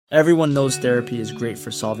Everyone knows therapy is great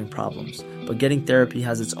for solving problems, but getting therapy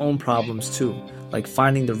has its own problems too, like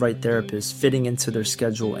finding the right therapist, fitting into their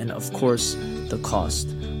schedule, and of course, the cost.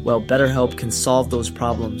 Well, BetterHelp can solve those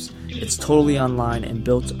problems. It's totally online and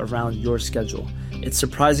built around your schedule. It's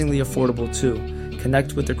surprisingly affordable too.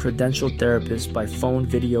 Connect with a credentialed therapist by phone,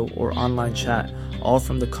 video, or online chat, all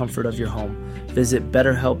from the comfort of your home. Visit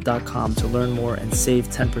BetterHelp.com to learn more and save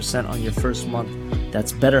 10% on your first month.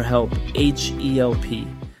 That's BetterHelp, H-E-L-P.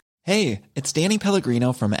 Hey, it's Danny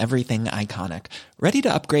Pellegrino from Everything Iconic. Ready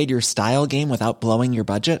to upgrade your style game without blowing your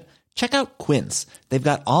budget? Check out Quince. They've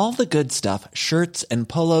got all the good stuff, shirts and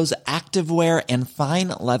polos, activewear, and fine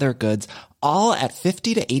leather goods, all at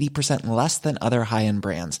 50 to 80% less than other high-end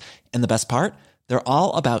brands. And the best part? They're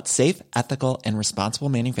all about safe, ethical, and responsible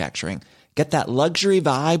manufacturing. Get that luxury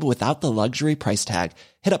vibe without the luxury price tag.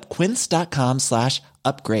 Hit up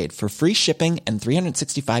quince.com/upgrade for free shipping and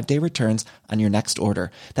 365-day returns on your next order.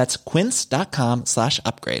 That's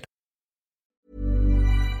quince.com/upgrade.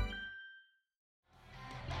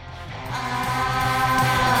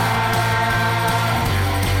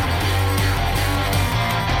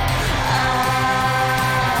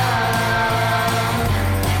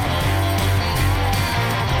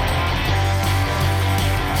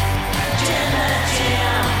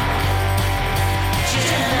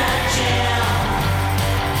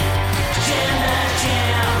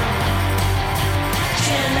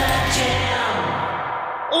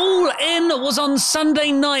 Was on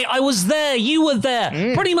Sunday night. I was there. You were there.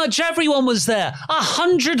 Pretty much everyone was there.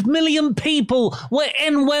 100 million people were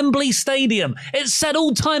in Wembley Stadium. It set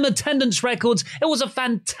all-time attendance records. It was a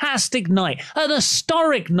fantastic night, an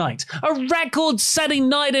historic night, a record-setting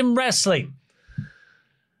night in wrestling.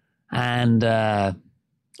 And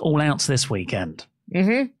all outs this weekend.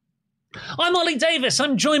 I'm Ollie Davis.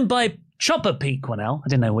 I'm joined by Chopper Pete Quinnell. I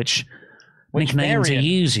didn't know which nickname to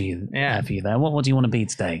use for you there. What do you want to be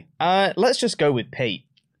today? Let's just go with Pete.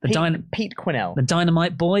 Pete Quinnell. The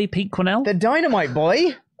Dynamite Boy, Pete Quinnell? The Dynamite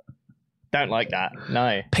Boy? Don't like that,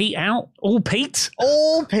 no. Pete out? All Pete?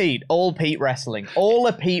 All Pete. All Pete wrestling. All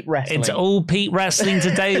a Pete wrestling. It's all Pete wrestling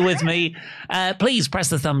today with me. Please press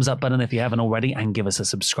the thumbs up button if you haven't already and give us a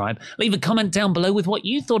subscribe. Leave a comment down below with what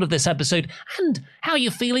you thought of this episode and how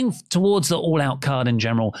you're feeling towards the All Out card in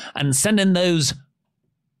general. And send in those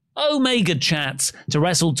Omega chats to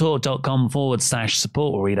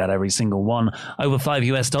WrestleTalk.com/support. We'll read out every single one over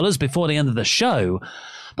 $5 before the end of the show.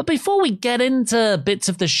 But before we get into bits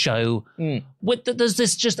of the show, there's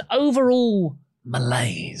this just overall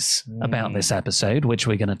malaise about this episode, which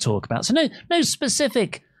we're going to talk about. So no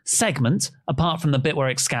specific segment apart from the bit where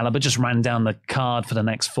Excalibur just ran down the card for the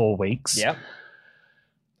next 4 weeks. Yep.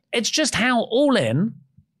 It's just how All In,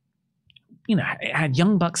 it had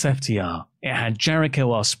Young Bucks FTR, it had Jericho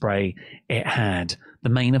Ospreay, it had the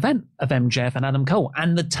main event of MJF and Adam Cole,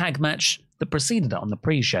 and the tag match that preceded it on the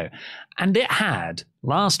pre-show. And it had,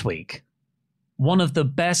 last week, one of the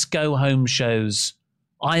best go-home shows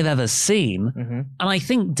I've ever seen, and I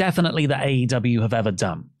think definitely that AEW have ever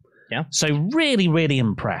done. Yeah. So really, really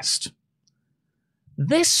impressed.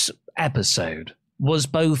 This episode was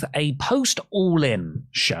both a post-All-In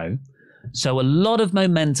show, so a lot of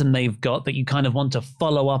momentum they've got that you kind of want to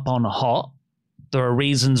follow up on hot. There are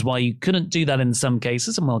reasons why you couldn't do that in some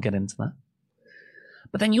cases, and we'll get into that.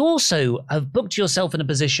 But then you also have booked yourself in a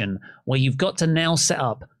position where you've got to now set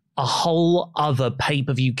up a whole other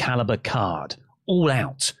pay-per-view caliber card, All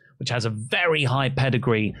Out, which has a very high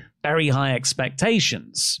pedigree, very high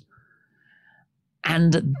expectations.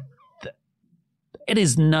 And it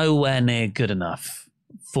is nowhere near good enough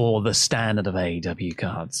for the standard of AEW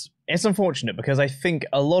cards. It's unfortunate because I think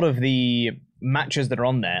a lot of the matches that are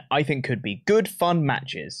on there, I think could be good, fun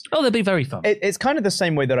matches. Oh, they'd be very fun. It's kind of the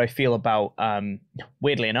same way that I feel about,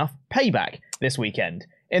 weirdly enough, Payback this weekend.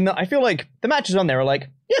 In that I feel like the matches on there are like,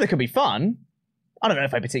 yeah, they could be fun. I don't know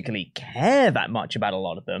if I particularly care that much about a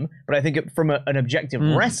lot of them, but I think from an objective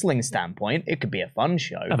wrestling standpoint, it could be a fun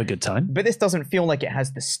show. Have a good time. But this doesn't feel like it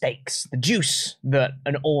has the stakes, the juice that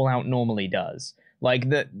an All Out normally does. Like,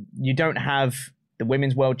 that you don't have the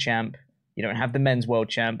women's world champ, you don't have the men's world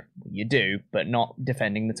champ. You do, but not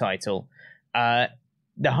defending the title. The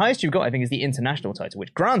highest you've got, I think, is the international title,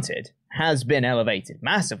 which, granted, has been elevated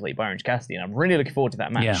massively by Orange Cassidy, and I'm really looking forward to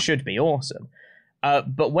that match. Yeah. Should be awesome.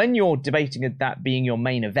 But when you're debating that being your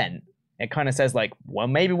main event, it kind of says, like, well,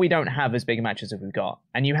 maybe we don't have as big a match as we've got.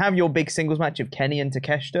 And you have your big singles match of Kenny and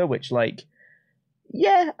Takeshita, which, like,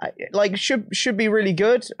 yeah, like, should be really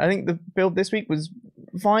good. I think the build this week was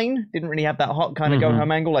fine. Didn't really have that hot kind of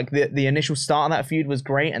go-home angle. Like, the initial start of that feud was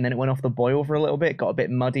great, and then it went off the boil for a little bit. Got a bit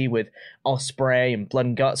muddy with Ospreay and Blood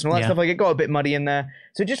and Guts and all that stuff. Like, it got a bit muddy in there.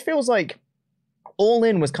 So it just feels like All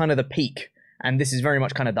In was kind of the peak, and this is very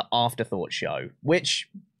much kind of the afterthought show, which,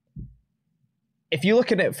 if you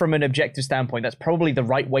look at it from an objective standpoint, that's probably the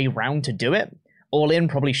right way round to do it. All In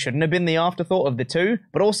probably shouldn't have been the afterthought of the two,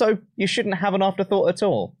 but also you shouldn't have an afterthought at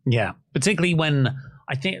all. Yeah, particularly when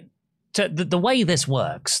I think the way this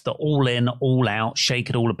works, the All In, All Out, Shake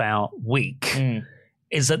It All About week,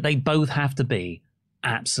 is that they both have to be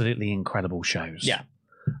absolutely incredible shows. Yeah.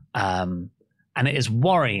 And it is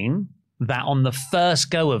worrying that on the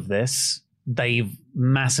first go of this, they've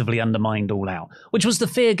massively undermined All Out, which was the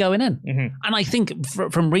fear going in. And I think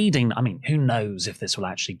from reading, I mean, who knows if this will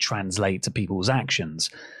actually translate to people's actions,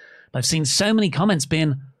 but I've seen so many comments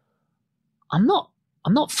being, I'm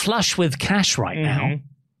not flush with cash right now.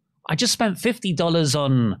 I just spent $50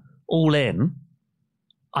 on All In.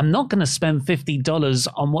 I'm not going to spend $50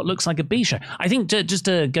 on what looks like a B show. I think just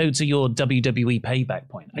to go to your WWE payback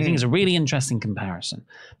point, I think it's a really interesting comparison,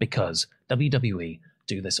 because WWE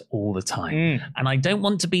do this all the time. And I don't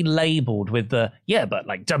want to be labeled with the, but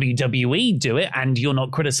like WWE do it and you're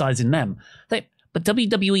not criticizing them. But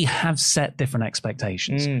WWE have set different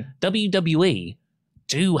expectations. WWE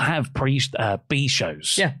do have B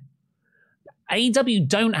shows. Yeah. AEW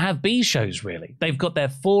don't have B shows, really. They've got their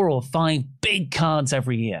 4 or 5 big cards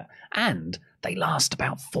every year, and they last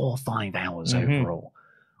about 4 or 5 hours overall.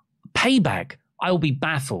 Payback, I will be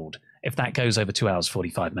baffled if that goes over 2 hours,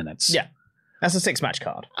 45 minutes. Yeah. That's a 6-match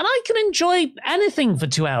card. And I can enjoy anything for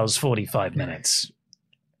 2 hours, 45 minutes.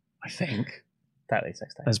 I think.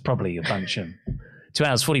 There's probably a bunch of 2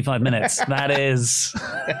 hours, 45 minutes. That is...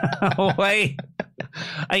 Wait.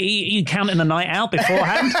 Are you counting the night out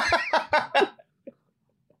beforehand?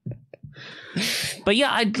 But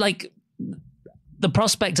yeah, I'd like the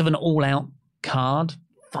prospect of an all-out card,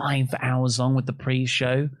 5 hours long with the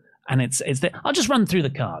pre-show. And it's the, I'll just run through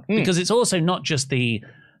the card, because it's also not just the...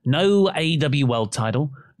 No AEW World Title,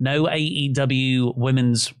 no AEW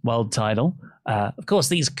Women's World Title. Of course,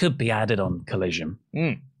 these could be added on Collision.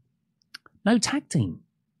 No tag team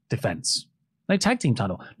defense, no tag team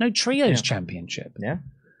title, no trios championship. Yeah.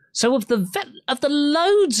 So of the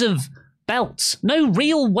loads of belts, no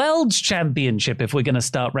real world's championship. If we're going to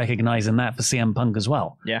start recognizing that for CM Punk as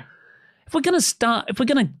well. Yeah. If we're going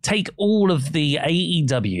to take all of the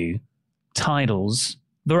AEW titles,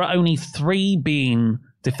 there are only 3 being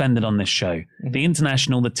defended on this show. The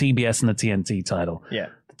International, the TBS, and the TNT title. Yeah.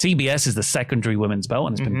 The TBS is the secondary women's belt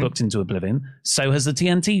and it's been booked into oblivion. So has the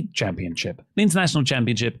TNT championship. The International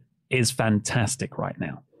championship is fantastic right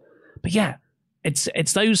now. But yeah,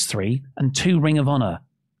 it's those 3 and 2 Ring of Honor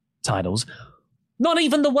titles. Not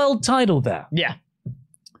even the world title there. Yeah.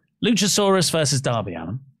 Luchasaurus versus Darby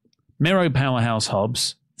Allin. Miro Powerhouse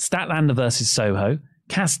Hobbs. Statlander versus Soho.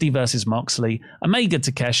 Cassidy versus Moxley. Omega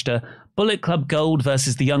Takeshita. Bullet Club Gold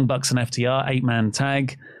versus the Young Bucks and FTR, 8-man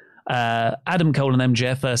tag. Adam Cole and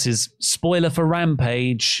MJF versus, spoiler for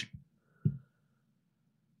Rampage,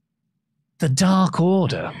 the Dark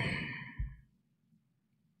Order.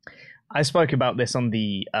 I spoke about this on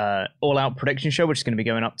the All Out prediction show, which is going to be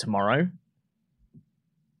going up tomorrow.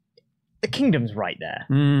 The Kingdom's right there.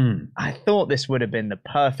 I thought this would have been the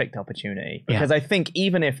perfect opportunity, because I think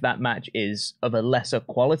even if that match is of a lesser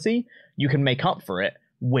quality, you can make up for it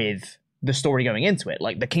with the story going into it.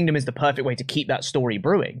 Like, the Kingdom is the perfect way to keep that story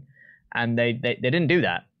brewing, and they didn't do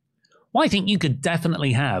that. Well, I think you could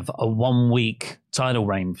definitely have a 1-week title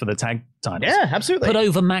reign for the tag titles. Yeah, absolutely. Put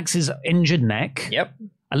over Max's injured neck. Yep.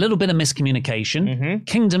 A little bit of miscommunication.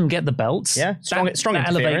 Kingdom get the belts. Yeah, strong that interference.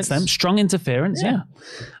 Elevates them. Strong interference,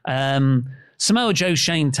 Samoa Joe,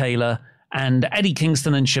 Shane Taylor, and Eddie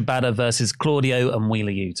Kingston and Shibata versus Claudio and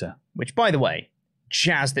Wheeler Yuta. Which, by the way,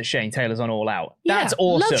 jazzed that Shane Taylor's on All Out. That's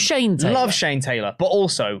awesome. Love Shane Taylor. But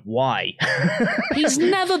also, why? He's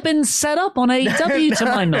never been set up on AEW to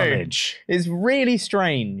my knowledge. It's really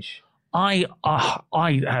strange. I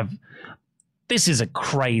have... This is a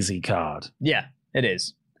crazy card. Yeah, it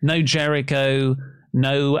is. No Jericho,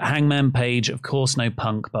 no Hangman Page, of course no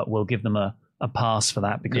Punk, but we'll give them a pass for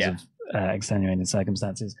that because of extenuating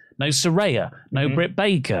circumstances. No Saraya, no Britt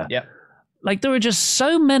Baker. Yep. Like, there are just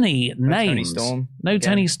so many names. Tony Storm. No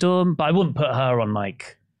Tony Storm, but I wouldn't put her on,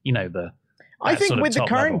 like, the... I think with the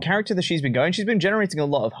current level. Character that she's been going, she's been generating a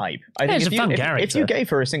lot of hype. I think it's a fun character. If you gave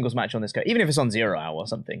her a singles match on this card, even if it's on 0 Hour or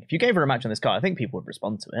something, if you gave her a match on this card, I think people would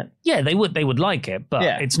respond to it. Yeah, they would like it, but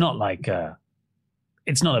it's not like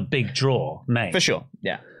it's not a big draw name. For sure,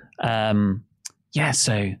 yeah.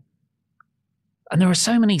 So And there are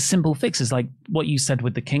so many simple fixes, like what you said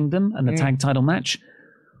with the Kingdom and the tag title match.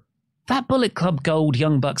 That Bullet Club Gold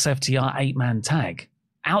Young Bucks FTR 8-man tag.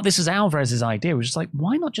 This is Alvarez's idea. It was just like,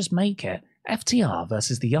 why not just make it FTR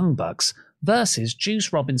versus the Young Bucks versus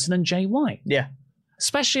Juice Robinson and Jay White? Yeah.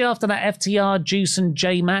 Especially after that FTR Juice and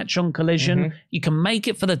Jay match on Collision. You can make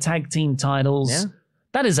it for the tag team titles.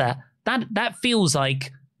 Yeah. That feels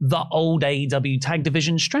like the old AEW tag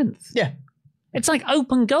division strength. Yeah. It's like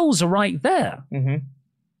open goals are right there.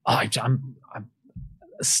 I'm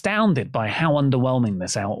astounded by how underwhelming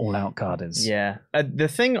this All Out card is. Yeah. The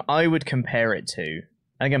thing I would compare it to,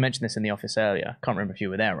 I think I mentioned this in the office earlier, can't remember if you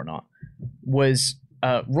were there or not, was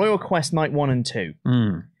Royal Quest Night 1 and 2.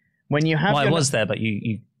 When you have I was there, but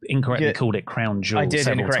you incorrectly called it Crown Jewel. I did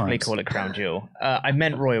incorrectly call it Crown Jewel. I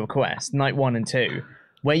meant Royal Quest Night 1 and 2,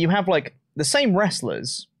 where you have like the same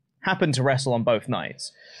wrestlers happen to wrestle on both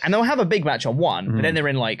nights. And they'll have a big match on one, but then they're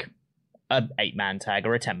in like a 8-man tag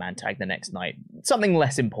or a 10-man tag the next night. Something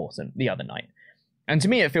less important the other night. And to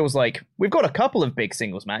me, it feels like we've got a couple of big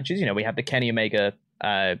singles matches. You know, we have the Kenny Omega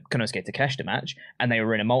Konosuke Takeshita match, and they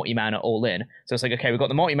were in a multi-man at All In. So it's like, okay, we've got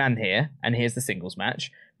the multi-man here, and here's the singles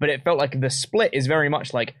match. But it felt like the split is very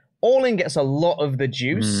much like All In gets a lot of the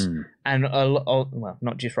juice, and well,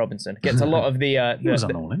 not Juice Robinson, gets a lot of the... he was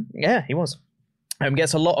on All In. Yeah, he was.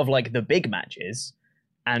 Gets a lot of like the big matches,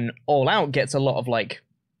 and All Out gets a lot of like,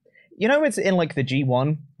 you know, it's in like the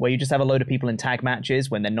G1 where you just have a load of people in tag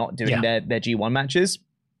matches when they're not doing their G1 matches.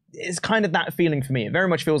 It's kind of that feeling for me. It very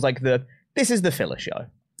much feels like this is the filler show.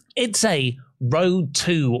 It's a road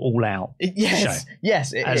to All Out show.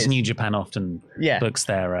 Yes, it as is. New Japan often books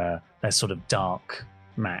their sort of dark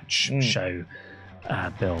match show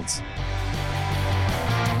builds.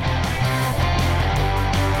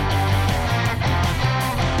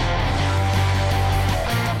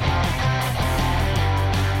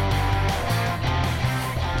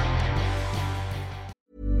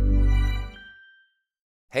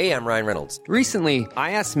 Hey, I'm Ryan Reynolds. Recently,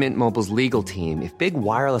 I asked Mint Mobile's legal team if big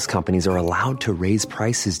wireless companies are allowed to raise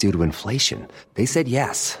prices due to inflation. They said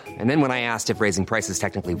yes. And then when I asked if raising prices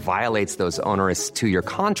technically violates those onerous two-year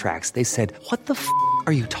contracts, they said, "What the f***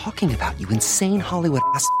 are you talking about, you insane Hollywood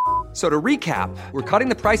ass?" So to recap, we're cutting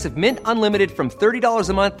the price of Mint Unlimited from $30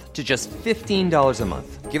 a month to just $15 a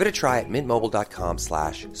month. Give it a try at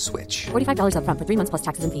mintmobile.com/switch. $45 up front for 3 months plus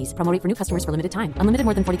taxes and fees. Promo rate for new customers for limited time. Unlimited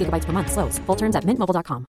more than 40 gigabytes per month. Slows full terms at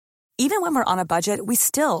mintmobile.com. Even when we're on a budget, we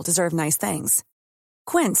still deserve nice things.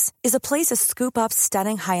 Quince is a place to scoop up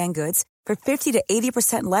stunning high-end goods for 50 to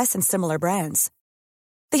 80% less than similar brands.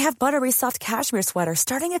 They have buttery soft cashmere sweaters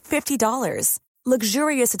starting at $50,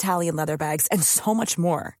 luxurious Italian leather bags, and so much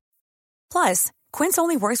more. Plus, Quince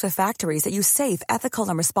only works with factories that use safe, ethical,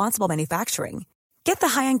 and responsible manufacturing. Get the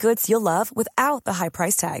high-end goods you'll love without the high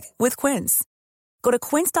price tag with Quince. Go to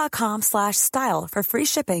quince.com/style for free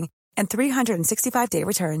shipping and 365-day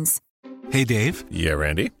returns. Hey, Dave. Yeah,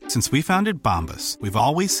 Randy. Since we founded Bombas, we've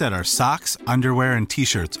always said our socks, underwear, and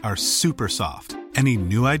T-shirts are super soft. Any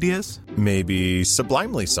new ideas? Maybe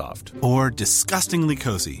sublimely soft. Or disgustingly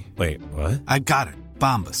cozy. Wait, what? I got it.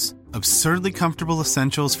 Bombas. Absurdly comfortable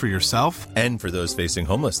essentials for yourself and for those facing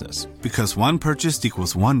homelessness. Because one purchased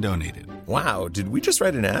equals one donated. Wow, did we just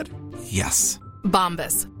write an ad? Yes.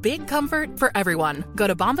 Bombas. Big comfort for everyone. Go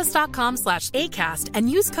to bombas.com/ACAST and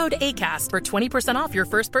use code ACAST for 20% off your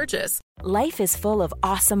first purchase. Life is full of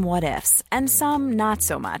awesome what ifs, and some not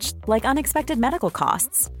so much, like unexpected medical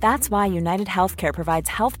costs. That's why United Healthcare provides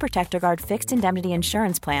Health Protector Guard fixed indemnity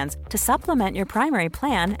insurance plans to supplement your primary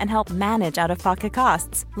plan and help manage out-of-pocket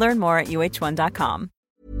costs. Learn more at uh1.com.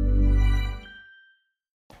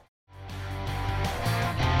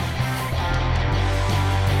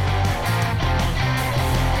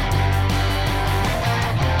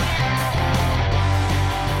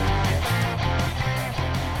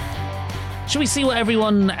 Should we see what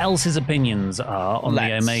everyone else's opinions are on the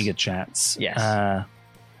Let's. Omega chats? Yes.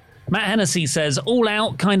 Matt Hennessy says, All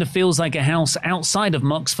Out kind of feels like a house outside of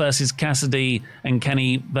Mox versus Cassidy and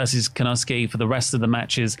Kenny versus Konosuke for the rest of the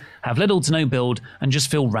matches, have little to no build and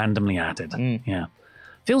just feel randomly added. Yeah.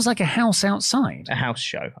 Feels like a house outside. A house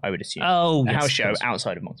show, I would assume. Oh, a yes, house of show course.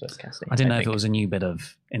 outside of Monsters Casting. I didn't know if it was a new bit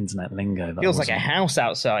of internet lingo. That Feels like a wasn't. house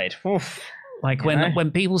outside. Oof. Like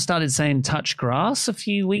when people started saying touch grass a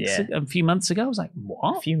few months ago, I was like,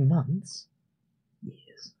 what? A few months?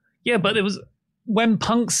 Years. Yeah, but it was when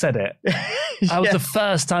Punk said it. That was the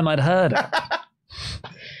first time I'd heard it.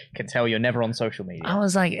 Can tell you're never on social media. I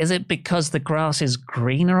was like, is it because the grass is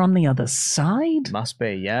greener on the other side? Must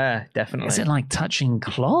be, yeah, definitely. Is it like touching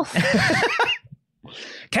cloth?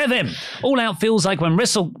 Kevin, All Out feels like when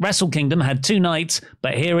Wrestle Kingdom had 2 nights,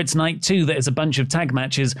 but here it's night 2 that is a bunch of tag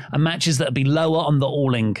matches and matches that would be lower on the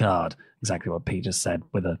All-In card. Exactly what Pete just said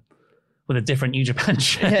with a different New Japan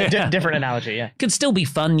show. Yeah, different analogy, yeah. Could still be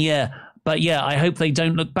fun, yeah. But yeah, I hope they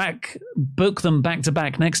don't book them back to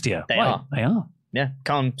back next year. They are. They are. Yeah,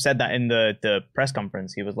 Khan said that in the press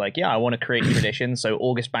conference. He was like, yeah, I want to create tradition. So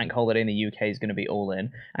August bank holiday in the UK is going to be All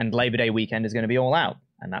In, and Labor Day weekend is going to be All Out.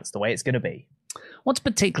 And that's the way it's going to be. What's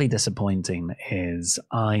particularly disappointing is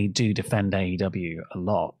I do defend AEW a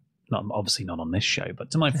lot. Obviously not on this show,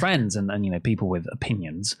 but to my friends and people with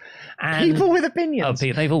opinions. And, people with opinions?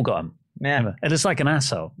 Oh, they've all got them. Yeah. And it's like an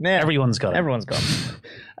asshole. Yeah. Everyone's got them. Everyone's got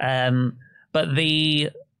them. But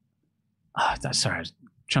the... Oh, sorry, I was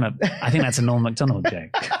trying to... I think that's a Norm Macdonald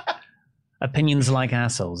joke. Opinions like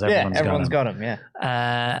assholes. Everyone's got them,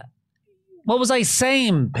 yeah. What was I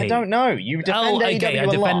saying, Pete? I don't know. You defend AEW I a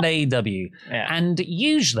lot. defend AEW. Yeah. And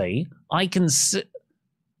usually I can...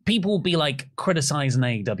 People will be like criticizing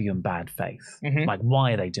AEW in bad faith. Mm-hmm. Like,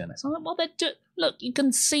 why are they doing this? I'm like, well, look, you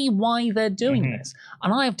can see why they're doing this.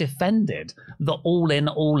 And I have defended the all-in,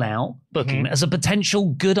 all-out booking as a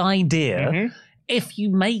potential good idea if you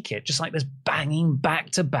make it just like this banging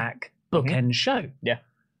back-to-back bookend show. Yeah.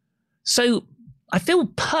 So I feel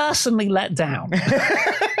personally let down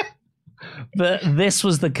that this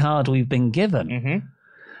was the card we've been given.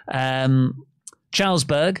 Charles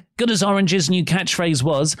Berg, good as Orange's new catchphrase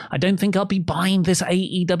was, I don't think I'll be buying this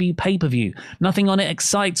AEW pay-per-view. Nothing on it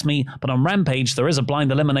excites me, but on Rampage there is a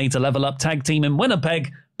blind eliminator level up tag team in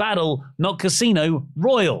Winnipeg. Battle, not casino,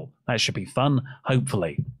 royal. That should be fun,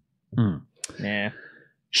 hopefully. Yeah.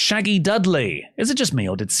 Shaggy Dudley. Is it just me,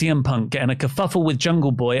 or did CM Punk get in a kerfuffle with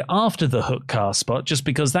Jungle Boy after the Hook car spot just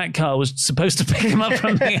because that car was supposed to pick him up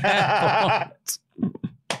from the airport?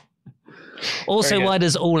 Also, why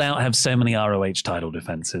does All Out have so many ROH title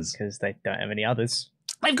defenses? Because they don't have any others.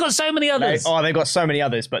 They've got so many others. They've got so many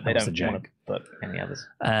others, but they don't want joke. to put any others.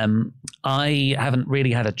 I haven't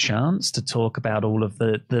really had a chance to talk about all of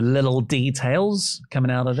the little details coming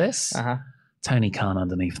out of this. Tony Khan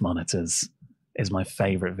underneath monitors is my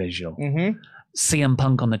favorite visual. CM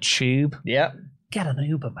Punk on the tube. Yep. Get an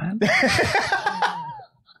Uber, man.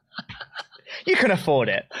 You can afford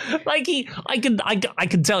it. Like I can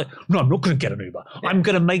tell. No, I'm not going to get an Uber. Yeah. I'm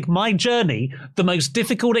going to make my journey the most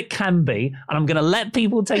difficult it can be, and I'm going to let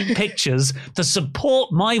people take pictures to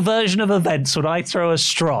support my version of events when I throw a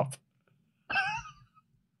strop.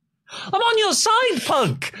 I'm on your side,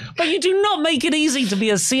 Punk, but you do not make it easy to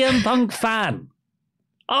be a CM Punk fan.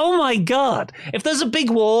 Oh my God! If there's a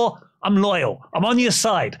big war, I'm loyal. I'm on your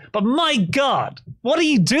side. But my God, what are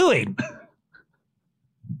you doing?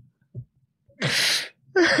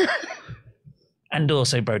 And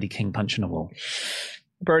also Brody King punching a wall.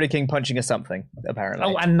 Brody King punching a something, apparently.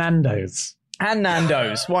 Oh, and Nando's. And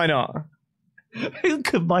Nando's. Why not? Who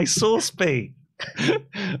could my source be?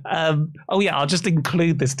 I'll just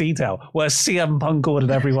include this detail where CM Punk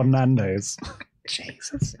ordered everyone Nando's.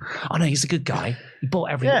 Jesus. Oh no, he's a good guy. He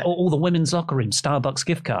bought all the women's locker room Starbucks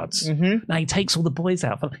gift cards. Now he takes all the boys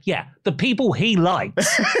out. The people he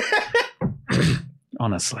likes.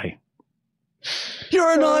 Honestly.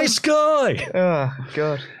 You're a nice guy. Oh,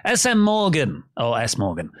 God. S. Morgan.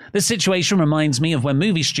 This situation reminds me of when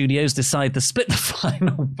movie studios decide to split the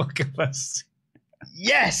final book of us.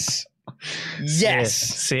 Yes. Yes.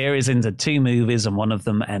 Series into 2 movies, and one of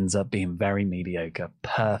them ends up being very mediocre.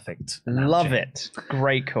 Perfect. Love it.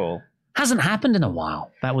 Great call. Hasn't happened in a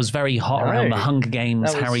while. That was very hot around the Hunger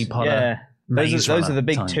Games, Harry Potter. Yeah. Those are the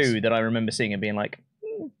big times. 2 that I remember seeing and being like,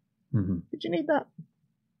 did you need that?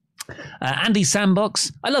 Andy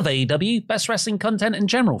Sandbox. I love AEW. Best wrestling content in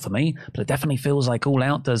general for me, but it definitely feels like All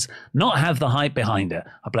Out does not have the hype behind it.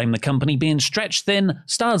 I blame the company being stretched thin,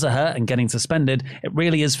 stars are hurt, and getting suspended. It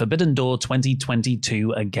really is Forbidden Door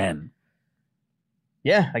 2022 again.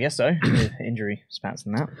 Yeah, I guess so. Injury spats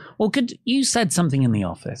and that. Well, you said something in the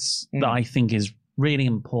office that I think is really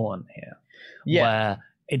important here. Yeah. Where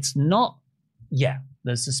it's not,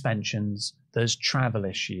 there's suspensions, there's travel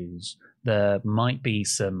issues, there might be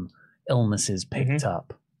some illnesses picked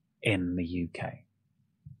up in the UK.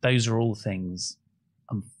 Those are all things,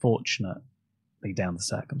 unfortunately, down to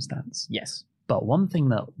circumstance. Yes. But one thing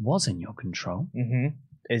that was in your control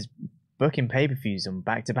is booking pay-per-views on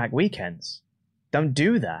back-to-back weekends. Don't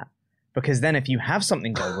do that, because then if you have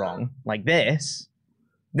something go wrong, like this,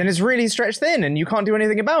 then it's really stretched thin and you can't do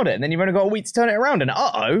anything about it. And then you've only got a week to turn it around,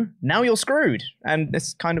 and now you're screwed. And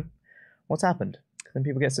it's kind of what's happened. Then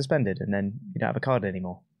people get suspended, and then you don't have a card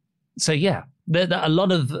anymore. So, a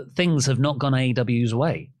lot of things have not gone AEW's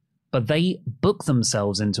way. but they booked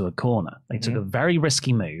themselves into a corner. They took a very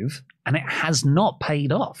risky move, and it has not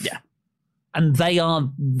paid off. Yeah. And they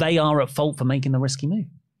are at fault for making the risky move.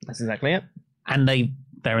 That's exactly it. And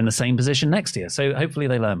they're in the same position next year, so hopefully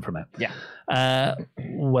they learn from it. Yeah.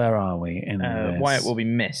 Where are we in this? Wyatt will be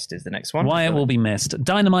missed is the next one. Wyatt will be missed.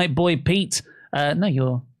 Dynamite boy Pete. No,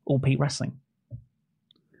 you're all Pete Wrestling.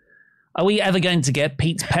 Are we ever going to get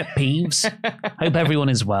Pete's pet peeves? Hope everyone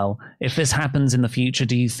is well. If this happens in the future,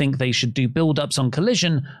 do you think they should do build-ups on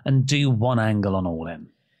Collision and do one angle on All In?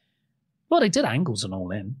 Well, they did angles on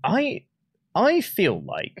All In. I feel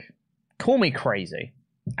like, call me crazy,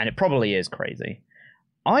 and it probably is crazy,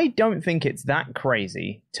 I don't think it's that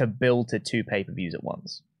crazy to build to 2 pay-per-views at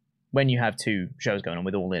once when you have 2 shows going on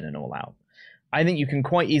with All In and All Out. I think you can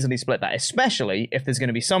quite easily split that, especially if there's going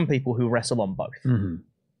to be some people who wrestle on both. Mm-hmm.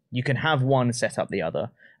 You can have one set up the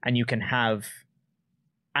other, and you can have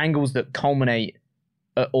angles that culminate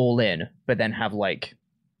at All In, but then have like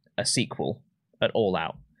a sequel at All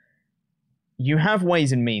Out. You have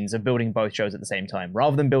ways and means of building both shows at the same time,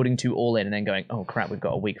 rather than building 2 All In and then going, oh crap, we've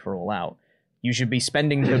got a week for All Out. You should be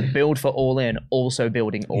spending the build for All In, also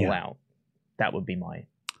building All Out. That would be my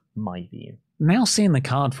view. Now seeing the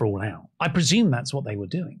card for All Out, I presume that's what they were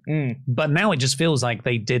doing. But now it just feels like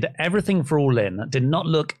they did everything for All In, did not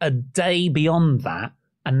look a day beyond that,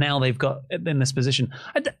 and now they've got in this position.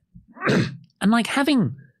 And like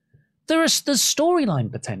there's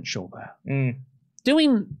storyline potential there.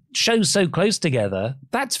 Doing shows so close together,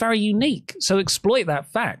 that's very unique. So exploit that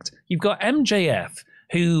fact. You've got MJF,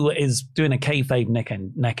 who is doing a kayfabe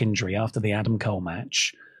neck injury after the Adam Cole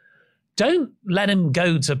match. Don't let him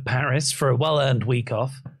go to Paris for a well-earned week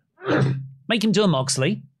off. Make him do a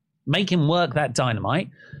Moxley. Make him work that Dynamite.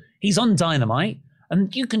 He's on Dynamite,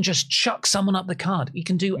 and you can just chuck someone up the card. You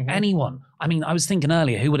can do anyone. I mean, I was thinking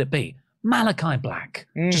earlier, who would it be? Malachi Black.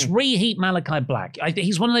 Just reheat Malachi Black.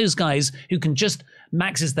 He's one of those guys who can just,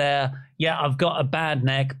 Max is there, yeah, I've got a bad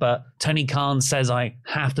neck, but Tony Khan says I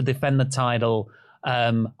have to defend the title,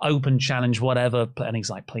 open challenge, whatever, and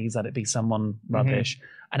he's like, please let it be someone rubbish.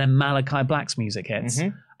 And then Malachi Black's music hits.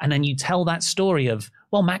 And then you tell that story of,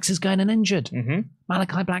 well, Max is going and injured.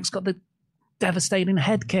 Malachi Black's got the devastating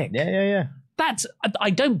head kick. Yeah.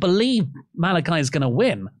 I don't believe Malachi is going to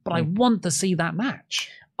win, but I want to see that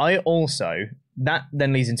match. I also, that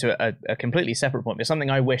then leads into a completely separate point, but something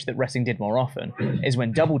I wish that wrestling did more often is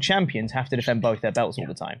when double champions have to defend both their belts all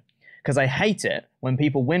the time. Because I hate it when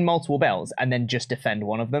people win multiple belts and then just defend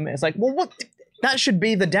one of them. It's like, well, what? That should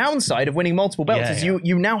be the downside of winning multiple belts,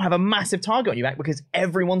 you now have a massive target on your back because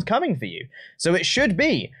everyone's coming for you. So it should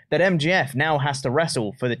be that MJF now has to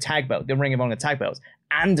wrestle for the tag belt, the Ring of Honor tag belts,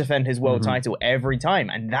 and defend his world title every time.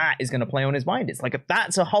 And that is going to play on his mind. It's like,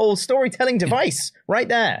 that's a whole storytelling device right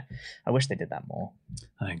there. I wish they did that more.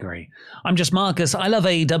 I agree. I'm just Marcus. I love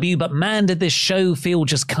AEW, but man, did this show feel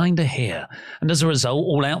just kind of here. And as a result,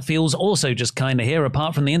 All Out feels also just kind of here,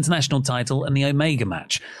 apart from the international title and the Omega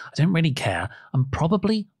match. I don't really care and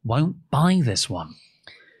probably won't buy this one.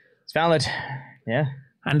 It's valid. Yeah.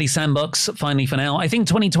 Andy Sandbox, finally for now. I think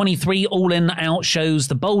 2023 All In Out shows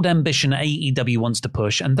the bold ambition AEW wants to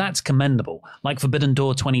push, and that's commendable. Like Forbidden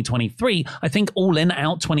Door 2023, I think All In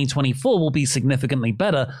Out 2024 will be significantly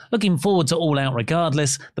better. Looking forward to All Out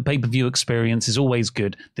regardless. The pay-per-view experience is always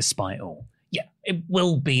good, despite all. Yeah, it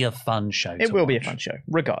will be a fun show. It will be a fun show,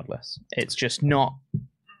 regardless. It's just not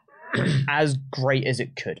as great as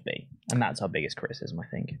it could be. And that's our biggest criticism, I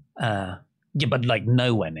think. Yeah, but like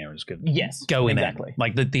nowhere near as good. Yes, going exactly. In.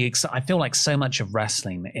 Like I feel like so much of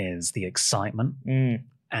wrestling is the excitement,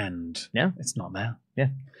 and it's not there. Yeah,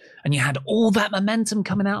 and you had all that momentum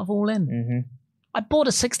coming out of All In. I bought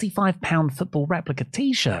a £65 football replica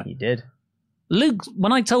T-shirt. You did. Luke,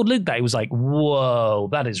 when I told Luke that, he was like, "Whoa,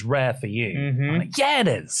 that is rare for you." I'm like, yeah, it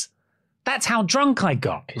is. That's how drunk I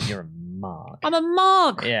got. Because you're a mark. I'm a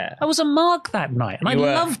mark. Yeah, I was a mark that night, and I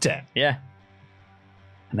loved it. Yeah.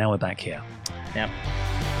 And now we're back here. Yep.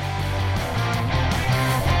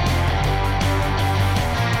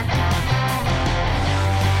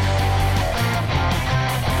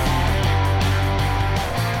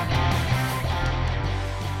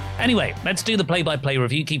 Anyway, let's do the play-by-play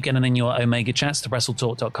review. Keep getting in your Omega chats to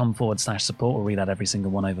WrestleTalk.com/support. We'll read out every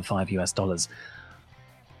single one over $5.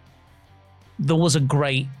 There was a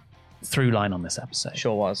great through line on this episode.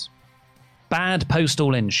 Sure was. Bad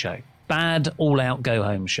post-all-in show. Bad all-out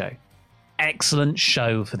go-home show. Excellent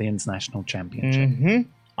show for the International Championship.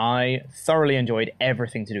 I thoroughly enjoyed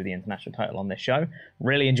everything to do with the International title on this show.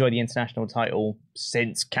 Really enjoyed the International title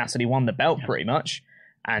since Cassidy won the belt, pretty much.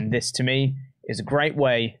 And this, to me, is a great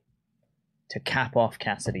way to cap off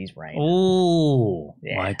Cassidy's reign. Oh,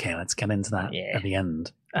 Yeah. okay, let's get into that at the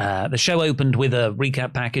end. The show opened with a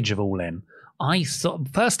recap package of All In. I thought,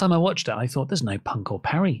 first time I watched it, I thought there's no Punk or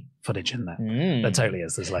Perry footage in there. There totally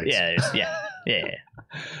is, there's loads.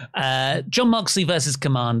 John Moxley versus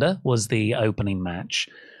Commander was the opening match.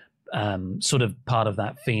 Sort of part of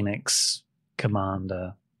that Phoenix,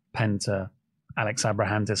 Commander, Penta, Alex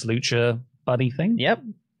Abrahantis, Lucha buddy thing. Yep.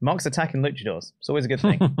 Mox attacking luchadors. It's always a good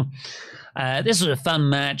thing. This was a fun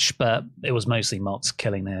match, but it was mostly Mox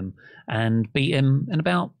killing him and beat him in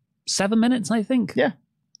about 7 minutes, I think. Yeah.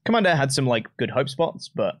 Commander had some good hope spots,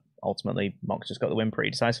 but ultimately Mox just got the win pretty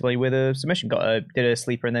decisively with a submission. Did a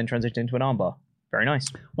sleeper and then transitioned into an armbar. Very nice.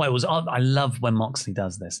 Well, I love when Moxley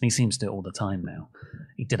does this, and he seems to do it all the time now.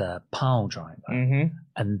 He did a pile driver,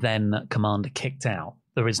 and then Commander kicked out.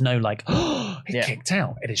 There is no he kicked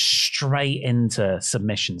out. It is straight into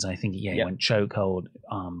submissions. I think, he went chokehold,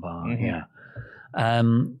 armbar,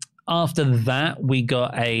 After that, we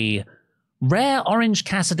got a rare Orange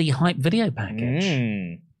Cassidy hype video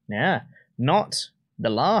package. Yeah. Not the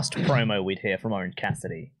last promo we'd hear from Orange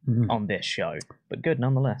Cassidy on this show, but good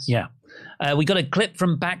nonetheless. Yeah. We got a clip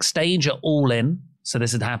from backstage at All In. So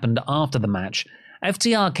this had happened after the match.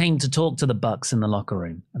 FTR came to talk to the Bucks in the locker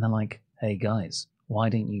room, and they're like, hey, guys, why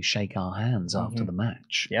didn't you shake our hands after the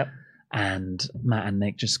match? Yep. And Matt and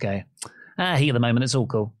Nick just go, heat at the moment, it's all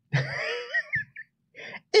cool.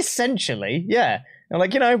 Essentially, yeah.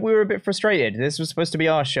 And we were a bit frustrated. This was supposed to be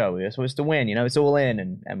our show. We were supposed to win. It's All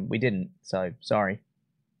In, and we didn't. So, sorry.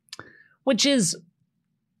 Which is,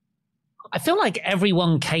 I feel like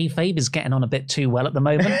everyone kayfabe is getting on a bit too well at the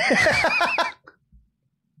moment.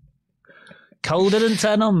 Cole didn't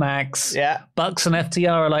turn on Max. Yeah. Bucks and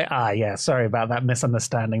FTR are like, sorry about that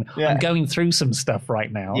misunderstanding. Yeah. I'm going through some stuff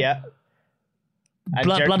right now. Yeah.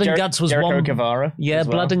 Blood and Guts was Jericho one. Guevara. Yeah,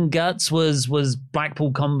 Blood and Guts was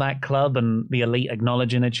Blackpool Combat Club and the Elite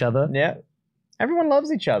acknowledging each other. Yeah. Everyone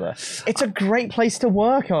loves each other. It's a great place to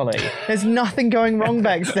work, Ollie. There's nothing going wrong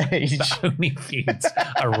backstage. The only feuds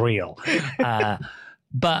are real.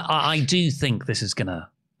 But I do think this is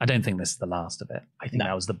I don't think this is the last of it. I think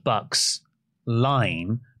that was the Bucks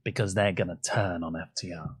line because they're going to turn on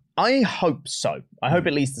FTR. I hope so. I hope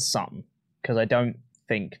it leads to something because I don't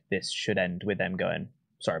think this should end with them going,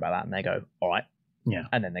 sorry about that, and they go, all right. Yeah.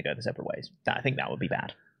 And then they go their separate ways. I think that would be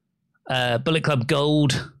bad. Bullet Club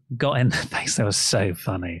Gold got in the face. That was so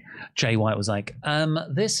funny. Jay White was like,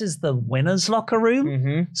 this is the winner's locker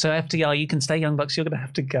room. So FTR, you can stay, Young Bucks, you're going to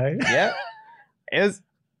have to go. Yeah.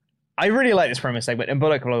 I really like this promo segment, and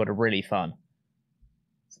Bullet Club are really fun.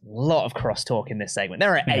 A lot of cross-talk in this segment.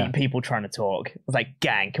 There are 8 people trying to talk. It's like,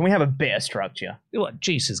 gang, can we have a bit of structure? What,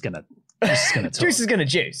 Juice is going to talk. Juice is going to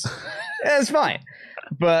juice. It's fine.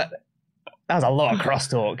 But that was a lot of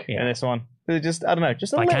cross-talk in this one. Just, I don't know,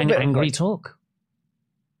 just a little bit angry talk.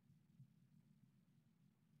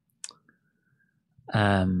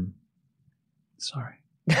 Sorry.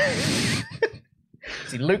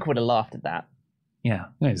 See, Luke would have laughed at that. Yeah,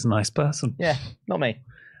 he's a nice person. Yeah, not me.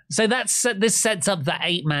 So this sets up the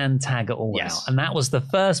 8-man tag at All Out. And that was the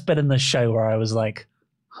first bit in the show where I was like,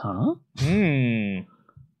 huh?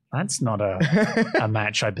 That's not a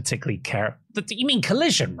match I particularly care. You mean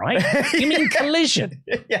Collision, right? You mean Collision?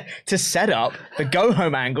 Yeah, to set up the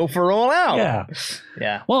go-home angle for All Out. Yeah.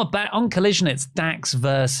 Yeah. Well, back on Collision, it's Dax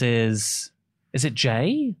versus... Is it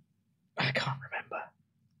Jay? I can't remember.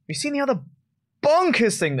 Have you seen the other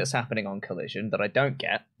bonkers thing that's happening on Collision that I don't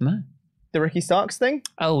get? No. The Ricky Starks thing?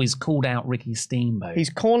 Oh, he's called out Ricky Steamboat. He's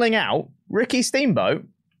calling out Ricky Steamboat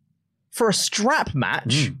for a strap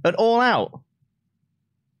match at All Out.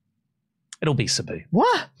 It'll be Sabu.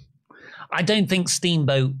 What? I don't think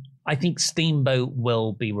Steamboat... I think Steamboat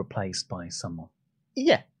will be replaced by someone.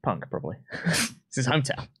 Yeah, Punk, probably. It's his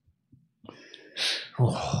hometown.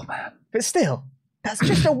 Oh, man. But still, that's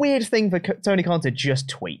just a weird thing for Tony Khan to just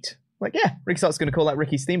tweet. Like, yeah, Ricky Starks going to call out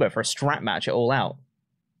Ricky Steamboat for a strap match at All Out.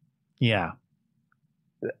 Yeah.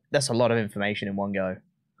 That's a lot of information in one go.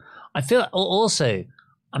 I feel also,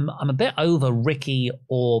 I'm a bit over Ricky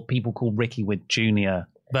or people called Ricky with Junior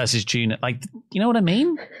versus Junior. Like, you know what I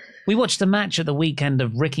mean? We watched a match at the weekend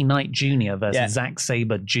of Ricky Knight Jr. versus Zack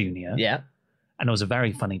Sabre Jr. Yeah. And it was a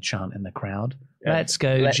very funny chant in the crowd. Let's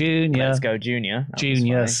go, Junior. Let's go, Junior.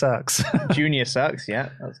 Junior sucks. Junior sucks, yeah.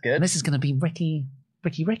 That's good. And this is going to be Ricky.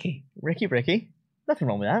 Ricky. Nothing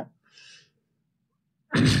wrong with that.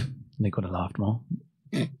 Nick would have laughed more.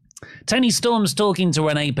 Tony Storm's talking to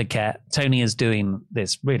Renee Paquette. Tony is doing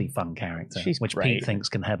this really fun character, which great. Pete thinks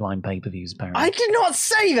can headline pay-per-views, apparently. I did not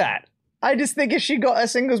say that. I just think if she got a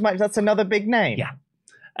singles match, that's another big name.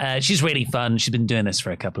 Yeah. She's really fun. She's been doing this for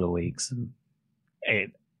a couple of weeks. And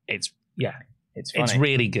it's It's funny. It's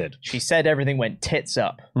really good. She said everything went tits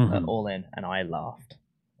up at All In, and I laughed.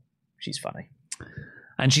 She's funny.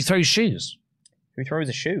 And she throws shoes. Who throws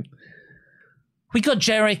a shoe? We got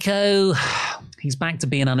Jericho. He's back to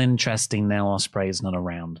being uninteresting now Ospreay's not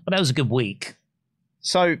around. But that was a good week.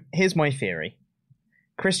 So, here's my theory.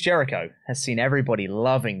 Chris Jericho has seen everybody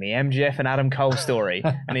loving the MJF and Adam Cole story,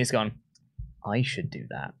 and he's gone, I should do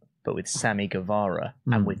that, but with Sammy Guevara,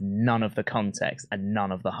 and with none of the context and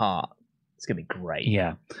none of the heart. It's going to be great.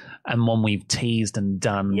 Yeah. And one we've teased and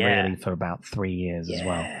done really for about 3 years as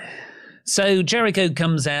well. So Jericho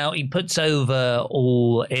comes out. He puts over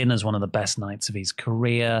All In as one of the best nights of his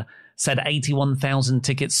career. Said 81,000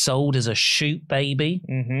 tickets sold as a shoot, baby.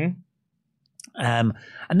 Mm-hmm.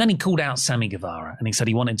 And then he called out Sammy Guevara. And he said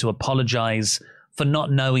he wanted to apologize for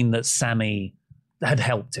not knowing that Sammy had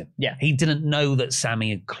helped him. Yeah. He didn't know that Sammy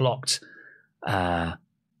had clocked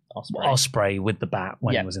Ospreay with the bat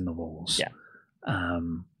when he was in the walls. Yeah.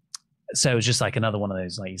 So it was just like another one of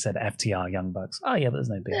those, like you said, FTR Young Bucks. Oh, yeah, but there's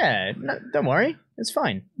no big. Yeah, no, don't worry. It's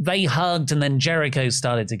fine. They hugged, and then Jericho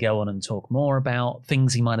started to go on and talk more about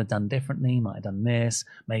things he might have done differently, might have done this.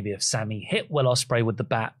 Maybe if Sammy hit Will Ospreay with the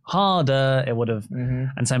bat harder, it would have.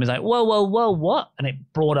 And Sammy's like, whoa, what? And it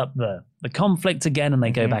brought up the conflict again, and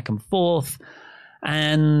they go back and forth.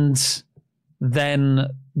 And then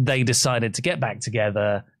they decided to get back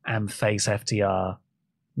together and face FTR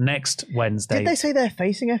next Wednesday. Did they say they're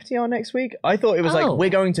facing FTR next week? I thought it was like, we're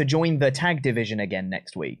going to join the tag division again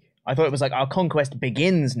next week. I thought it was like, our conquest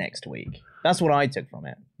begins next week. That's what I took from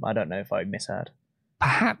it. I don't know if I misheard.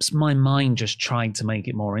 Perhaps my mind just tried to make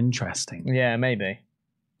it more interesting. Yeah, maybe.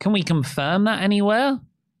 Can we confirm that anywhere?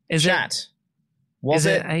 Was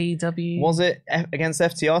it AEW? Was it against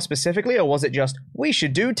FTR specifically, or was it just, we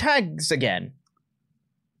should do tags again?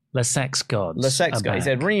 The Sex Gods. The Sex Gods. He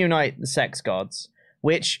said, reunite the Sex Gods.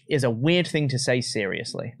 Which is a weird thing to say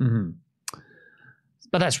seriously.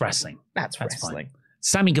 But that's wrestling. That's wrestling. Fine.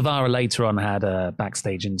 Sammy Guevara later on had a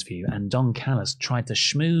backstage interview, and Don Callis tried to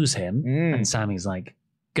schmooze him, and Sammy's like,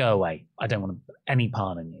 go away. I don't want any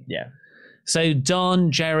part in you. Yeah. So Don,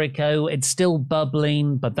 Jericho, it's still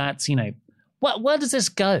bubbling, but that's, where does this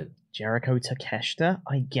go? Jericho Takeshita,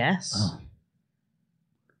 I guess. Oh.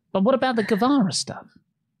 But what about the Guevara stuff?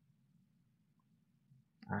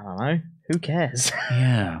 I don't know. Who cares?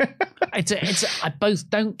 Yeah. I both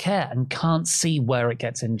don't care and can't see where it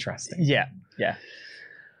gets interesting. Yeah.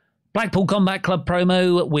 Blackpool Combat Club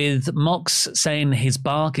promo with Mox saying his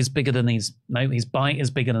bite is bigger than his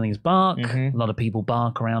bark. A lot of people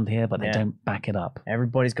bark around here, but they don't back it up.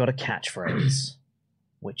 Everybody's got a catchphrase,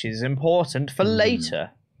 which is important for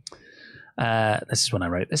later. This is when I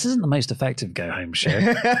wrote, this isn't the most effective go-home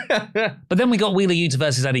show. But then we got Wheeler Yuta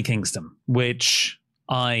versus Eddie Kingston, which...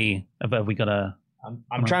 I'm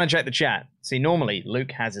trying to check the chat. See, normally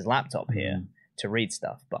Luke has his laptop here to read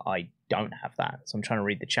stuff, but I don't have that. So I'm trying to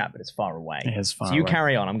read the chat, but it's far away. It is far away. So you away.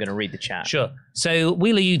 Carry on. I'm going to read the chat. Sure. So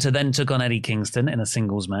Wheeler Yuta then took on Eddie Kingston in a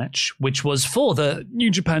singles match, which was for the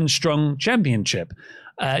New Japan Strong Championship.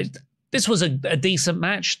 This was a decent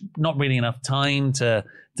match. Not really enough time to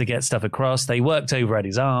get stuff across. They worked over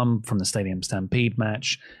Eddie's arm from the Stadium Stampede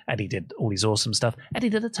match. Eddie did all his awesome stuff. Eddie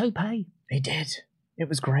did a tope. He did. It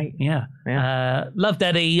was great. Yeah. Loved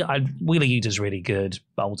Eddie. Wheeler Yuta's really good,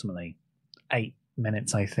 but ultimately 8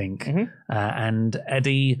 minutes, I think. And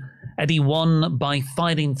Eddie won by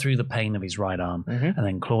fighting through the pain of his right arm. And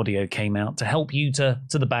then Claudio came out to help Yuta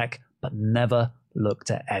to the back, but never looked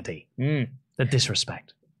at Eddie. The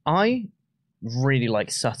disrespect. I really like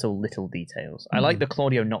subtle little details. I like the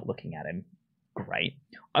Claudio not looking at him. Great.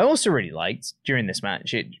 I also really liked, during this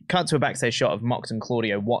match, it cut to a backstage shot of Mox and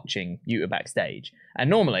Claudio watching Yuta backstage. And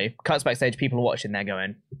normally, cuts backstage, people are watching, they're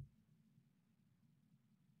going...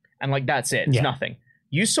 And that's it. It's nothing.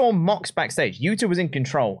 You saw Mox backstage. Yuta was in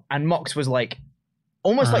control, and Mox was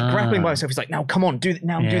almost grappling by himself. He's like, now come on, do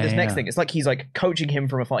this next thing. It's like he's coaching him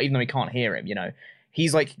from afar, even though he can't hear him,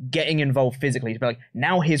 He's getting involved physically to be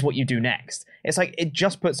now here's what you do next. It's it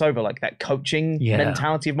just puts over that coaching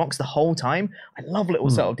mentality of Mox the whole time. I love little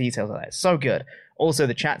subtle details like that. It's so good. Also,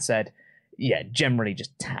 the chat said, generally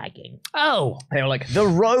just tagging. Oh. They were the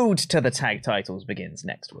road to the tag titles begins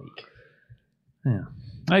next week. Yeah.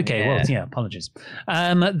 Okay, apologies.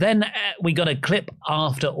 Then we got a clip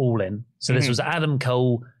after All In. So this was Adam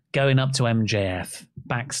Cole going up to MJF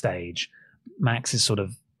backstage. Max is sort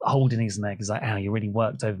of holding his neck. He's like, you really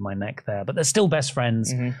worked over my neck there. But they're still best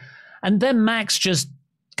friends. And then Max just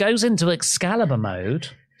goes into Excalibur mode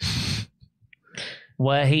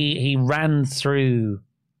where he ran through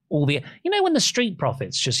all the... You know when the Street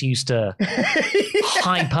Profits just used to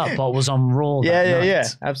hype up what was on Raw that night? Yeah,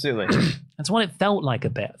 absolutely. That's what it felt like a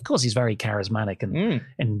bit. Of course, he's very charismatic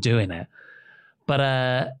in doing it. But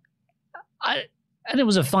and it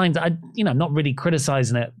was a fine... I'm not really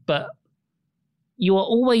criticizing it, but you are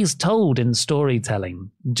always told in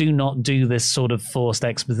storytelling, do not do this sort of forced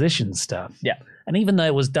exposition stuff. Yeah. And even though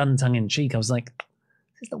it was done tongue-in-cheek, I was like,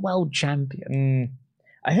 this is the world champion.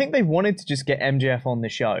 I think they wanted to just get MJF on the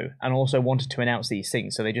show and also wanted to announce these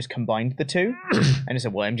things, so they just combined the two and just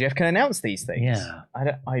said, well, MJF can announce these things. Yeah.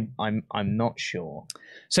 I'm not sure.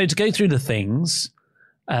 So to go through the things,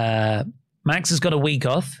 Max has got a week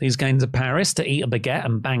off. He's going to Paris to eat a baguette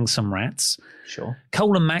and bang some rats. Sure.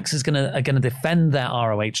 Cole and Max are going to defend their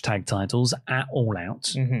ROH tag titles at All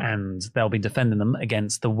Out, and they'll be defending them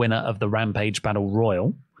against the winner of the Rampage Battle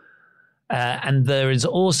Royal. And there is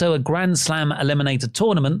also a Grand Slam Eliminator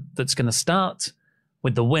tournament that's going to start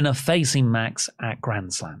with the winner facing Max at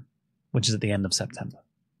Grand Slam, which is at the end of September.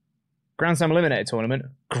 Grand Slam Eliminator tournament,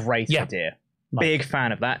 great idea. Big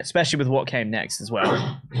fan of that, especially with what came next as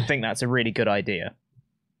well. I think that's a really good idea.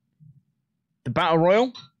 The Battle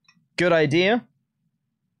Royal, good idea.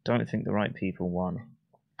 Don't think the right people won.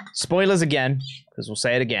 Spoilers again, because we'll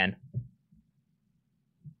say it again.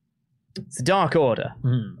 It's the Dark Order.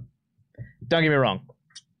 Don't get me wrong.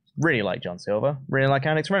 Really like John Silver. Really like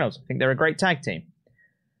Alex Reynolds. I think they're a great tag team.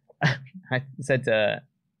 I said,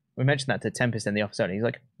 we mentioned that to Tempest in the episode. And he's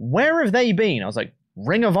like, where have they been? I was like,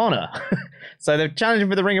 Ring of Honor. So they're challenging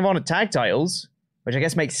for the Ring of Honor tag titles, which I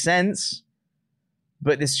guess makes sense.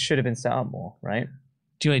 But this should have been set up more, right?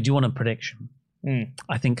 Do you want a prediction?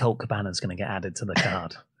 I think Colt Cabana's going to get added to the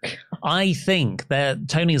card. I think that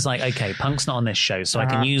Tony's like, okay, Punk's not on this show, so I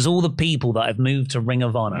can use all the people that I've moved to Ring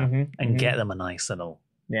of Honor and get them a nice little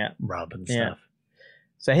rub and stuff.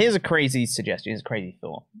 So here's a crazy suggestion. Here's a crazy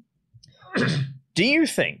thought. Do you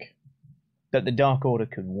think that the Dark Order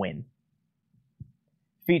could win?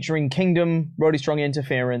 Featuring Kingdom, Roddy Strong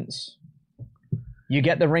interference. You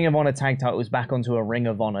get the Ring of Honor tag titles back onto a Ring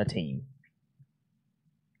of Honor team.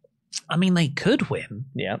 I mean, they could win.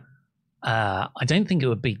 Yeah. I don't think it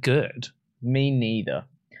would be good. Me neither.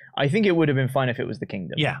 I think it would have been fine if it was the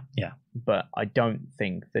Kingdom. Yeah. But I don't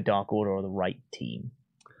think the Dark Order are the right team.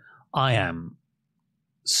 I am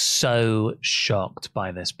so shocked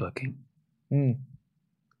by this booking.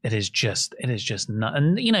 It is just not.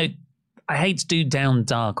 And, I hate to do down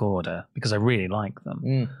Dark Order because I really like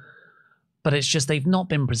them. But it's just they've not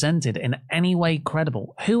been presented in any way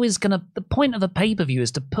credible. The point of the pay-per-view is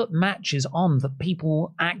to put matches on that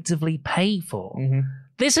people actively pay for.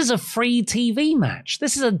 This is a free TV match.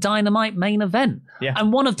 This is a Dynamite main event. Yeah.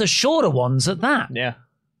 And one of the shorter ones at that. Yeah.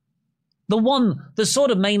 The sort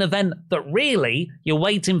of main event that really you're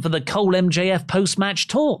waiting for the Cole MJF post-match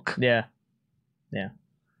talk. Yeah.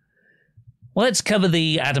 Well, let's cover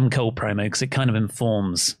the Adam Cole promo because it kind of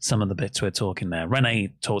informs some of the bits we're talking there.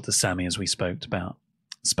 Renee talked to Sammy as we spoke about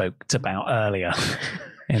earlier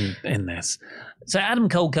in this. So Adam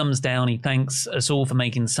Cole comes down. He thanks us all for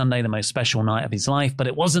making Sunday the most special night of his life, but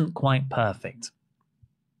it wasn't quite perfect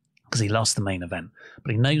because he lost the main event.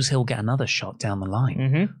 But he knows he'll get another shot down the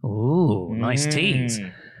line. Ooh, nice tease.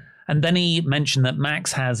 And then he mentioned that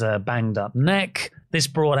Max has a banged up neck. This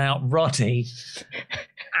brought out Roddy.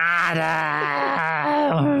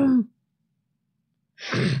 Adam!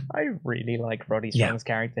 I really like Roddy Strong's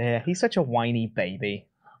character here. He's such a whiny baby.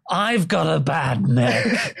 I've got a bad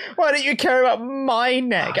neck. Why don't you care about my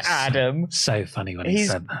neck, Adam? So funny when he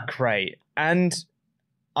said that. Great. And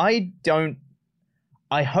I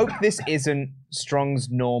hope this isn't Strong's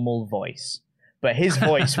normal voice, but his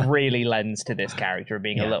voice really lends to this character of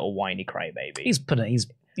being a little whiny crybaby.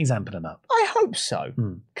 He's amping it up. I hope so,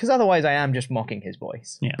 because otherwise I am just mocking his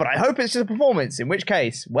voice. Yeah. But I hope it's just a performance, in which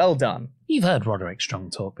case, well done. You've heard Roderick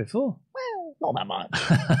Strong talk before. Well, not that much.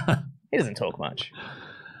 He doesn't talk much.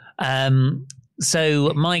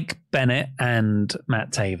 So Mike Bennett and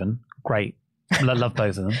Matt Taven, great. Love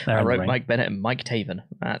both of them. I wrote Mike Bennett and Mike Taven.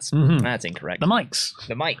 That's incorrect. The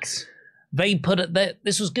Mikes. They put it there.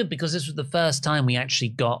 This was good because this was the first time we actually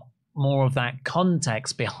got more of that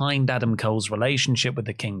context behind Adam Cole's relationship with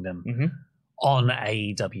the Kingdom on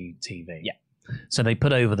AEW TV. Yeah. So they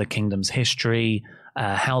put over the Kingdom's history,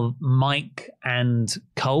 how Mike and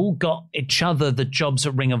Cole got each other the jobs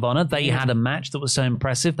at Ring of Honor. They had a match that was so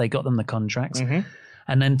impressive. They got them the contracts.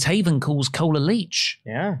 And then Taven calls Cole a leech.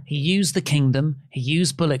 Yeah. He used the Kingdom. He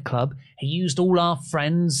used Bullet Club. He used all our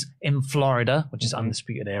friends in Florida, which is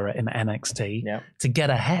Undisputed Era in NXT, to get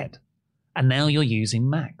ahead. And now you're using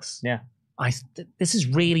Max. Yeah. This is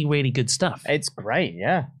really, really good stuff. It's great,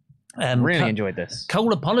 yeah. Really enjoyed this.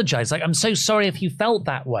 Cole apologized. Like, I'm so sorry if you felt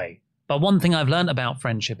that way. But one thing I've learned about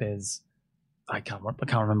friendship is, I can't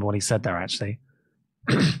remember what he said there actually.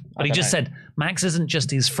 But he just said, Max isn't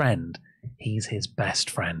just his friend, he's his best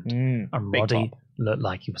friend. And Roddy looked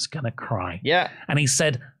like he was going to cry. Yeah. And he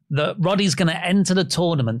said that Roddy's going to enter the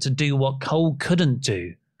tournament to do what Cole couldn't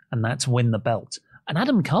do, and that's win the belt. And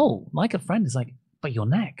Adam Cole, like a friend, is like, but your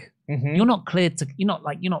neck. You're not cleared to, you're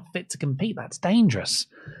not fit to compete. That's dangerous.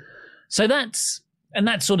 So that's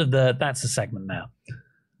the segment now.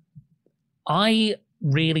 I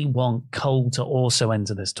really want Cole to also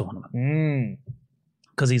enter this tournament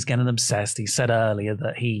because he's getting obsessed. He said earlier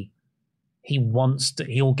that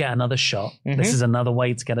he'll get another shot. This is another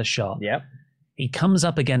way to get a shot. Yep. He comes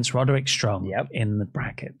up against Roderick Strong in the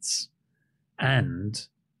brackets, and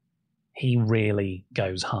he really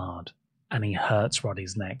goes hard, and he hurts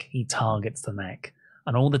Roddy's neck. He targets the neck,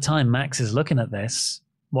 and all the time Max is looking at this,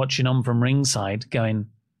 watching on from ringside, going,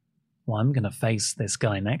 well, I'm going to face this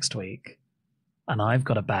guy next week, and I've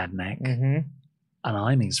got a bad neck, and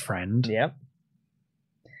I'm his friend. Yep.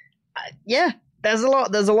 Yeah, there's a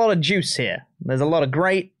lot of juice here. There's a lot of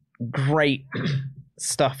great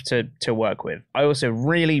stuff to work with. I also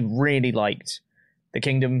really, really liked the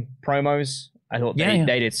Kingdom promos. I thought they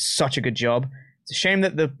did such a good job. It's a shame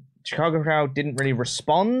that the Chicago crowd didn't really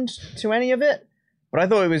respond to any of it, but I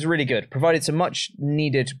thought it was really good. Provided some much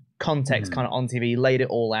needed context kind of on TV, laid it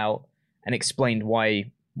all out, and explained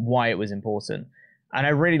why it was important. And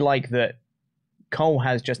I really like that Cole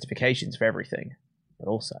has justifications for everything, but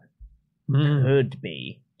also could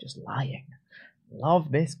be just lying.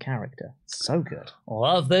 Love this character. So good.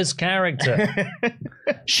 Love this character.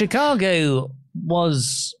 Chicago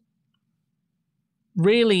was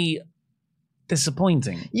really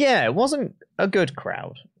disappointing. Yeah, it wasn't a good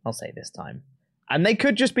crowd, I'll say this time. And they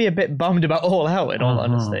could just be a bit bummed about All Out, in all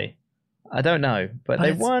honesty. I don't know, but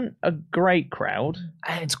they weren't a great crowd.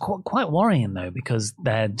 It's quite worrying, though, because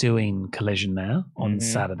they're doing Collision now on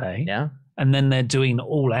Saturday. Yeah. And then they're doing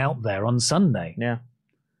All Out there on Sunday. Yeah.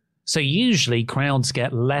 So usually crowds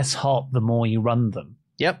get less hot the more you run them.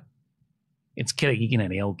 Yep. It's killing,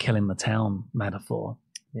 the old killing the town metaphor.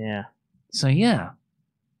 Yeah. So yeah.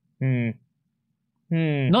 Not.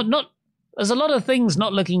 There's a lot of things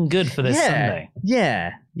not looking good for this Sunday.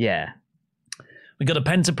 Yeah. We got a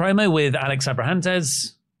Penta promo with Alex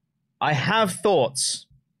Abrahantes. I have thoughts.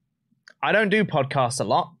 I don't do podcasts a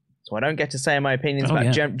lot, so I don't get to say my opinions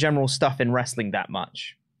about general stuff in wrestling that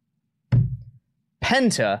much.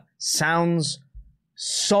 Penta sounds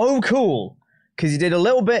so cool because he did a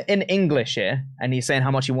little bit in English here, and he's saying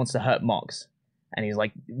how much he wants to hurt Mox. And he's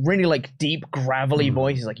like, really like deep, gravelly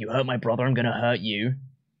voice. He's like, you hurt my brother, I'm going to hurt you.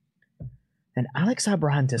 Then Alex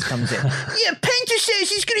Abrahantes comes in. Yeah, Penta says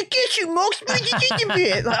he's going to get you, Mox. Like,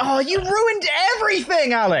 oh, you ruined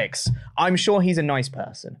everything, Alex. I'm sure he's a nice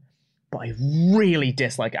person, but I really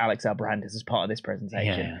dislike Alex Abrahantes as part of this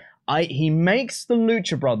presentation. Yeah. He makes the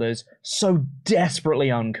Lucha Brothers so desperately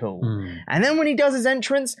uncool. And then when he does his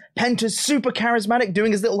entrance, Penta's super charismatic,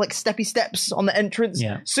 doing his little like steppy steps on the entrance.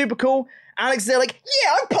 Yeah. Super cool. Alex is there like,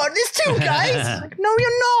 yeah, I'm part of this too, guys. Like, no,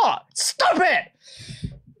 you're not. Stop it.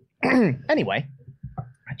 Anyway,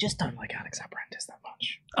 I just don't like Alex Abrahantes that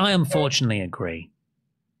much. I unfortunately agree.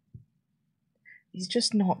 He's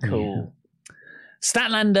just not cool. Yeah.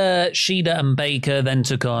 Statlander, Shida, and Baker then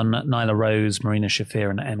took on Nyla Rose, Marina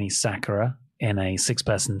Shafir, and Emi Sakura in a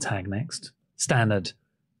 6-person tag next. Standard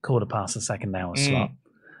quarter past the second hour slot.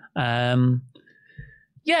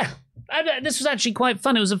 This was actually quite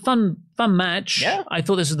fun. It was a fun match. Yeah. I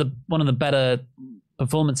thought this was one of the better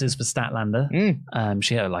performances for Statlander.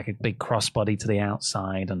 She had like a big crossbody to the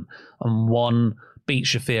outside and one beat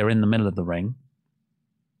Shafir in the middle of the ring.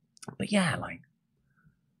 But yeah,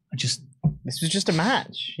 this was just a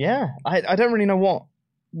match. Yeah. I don't really know what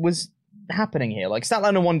was happening here. Like,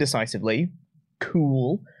 Statlander won decisively.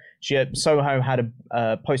 Cool. Soho had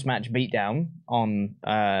a post-match beatdown on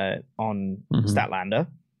Statlander.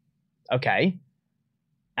 Okay.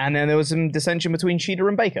 And then there was some dissension between Shida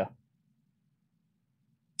and Baker.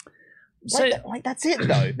 So, that's it,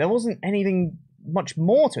 though. There wasn't anything much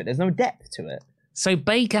more to it. There's no depth to it. So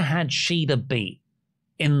Baker had Shida beat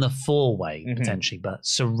in the 4-way, potentially, but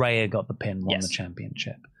Saraya got the pin, won the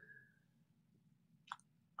championship.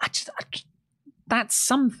 That's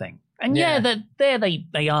something. And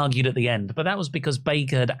they argued at the end, but that was because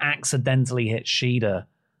Baker had accidentally hit Shida.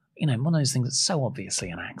 One of those things that's so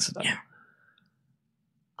obviously an accident. Yeah.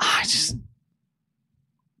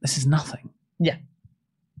 This is nothing. Yeah.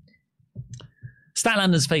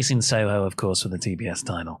 Statlander's facing Soho, of course, for the TBS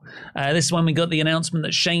title. This is when we got the announcement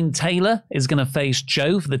that Shane Taylor is going to face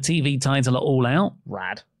Joe for the TV title at All Out.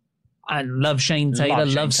 Rad. I love Shane Taylor,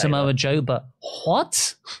 love Samoa Joe, but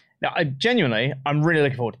what? Now, I'm really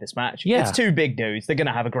looking forward to this match. Yeah. It's two big dudes. They're going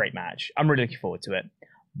to have a great match. I'm really looking forward to it.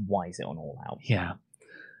 Why is it on All Out? Yeah.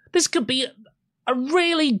 This could be a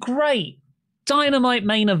really great Dynamite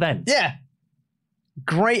main event. Yeah.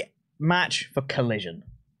 Great match for Collision.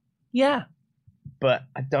 Yeah. But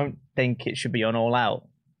I don't think it should be on All Out.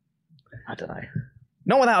 I don't know.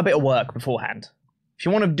 Not without a bit of work beforehand. If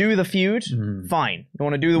you want to do the feud, fine. You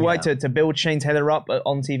want to do the work to build Shane Taylor up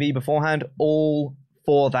on TV beforehand, all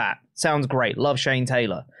for that. Sounds great. Love Shane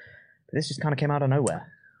Taylor. But this just kind of came out of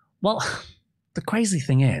nowhere. Well, the crazy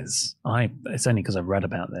thing is, it's only because I've read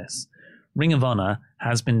about this. Ring of Honor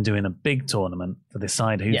has been doing a big tournament to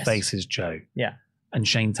decide who faces Joe. Yeah. And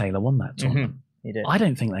Shane Taylor won that tournament. He did. I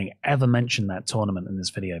don't think they ever mentioned that tournament in this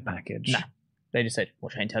video package. No. They just said, well,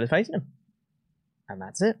 Shane Taylor's facing him. And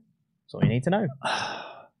that's it. That's all you need to know.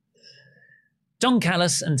 Don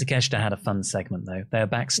Callis and Takeshita had a fun segment, though. They're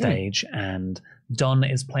backstage, and Don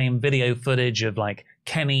is playing video footage of, like,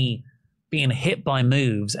 Kenny being hit by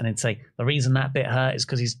moves, and it's like, the reason that bit hurt is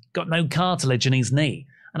because he's got no cartilage in his knee.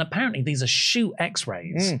 And apparently these are shoot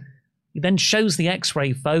x-rays. He then shows the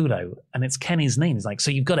x-ray photo, and it's Kenny's knee. He's like,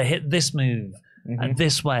 so you've got to hit this move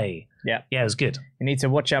this way. Yeah, it was good. You need to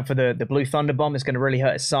watch out for the Blue Thunder Bomb. It's going to really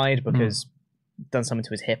hurt his side because done something to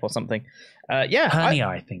his hip or something. Hernia,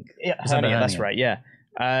 I think. Yeah, hernia, that's right, yeah.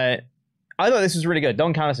 I thought this was really good.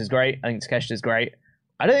 Don Callis is great. I think Takeshita is great.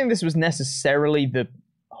 I don't think this was necessarily the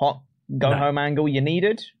hot go-home angle you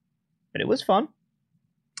needed, but it was fun.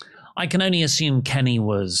 I can only assume Kenny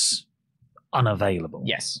was unavailable.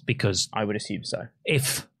 Yes. Because I would assume so.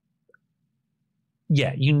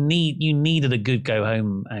 You needed a good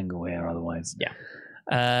go-home angle here otherwise. Yeah.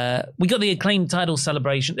 We got the Acclaimed title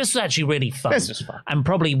celebration. This was actually really fun. This was fun. And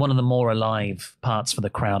probably one of the more alive parts for the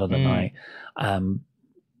crowd of the night.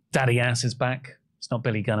 Daddy Ass is back. It's not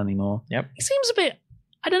Billy Gunn anymore. Yep. He seems a bit,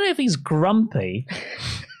 I don't know if he's grumpy,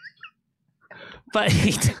 but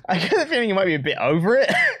I get the feeling he might be a bit over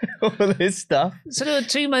it, all this stuff. So there are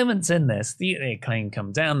two moments in this. The Acclaim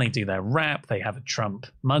come down, they do their rap, they have a Trump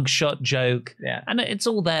mugshot joke, and it's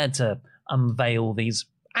all there to unveil these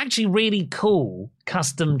actually really cool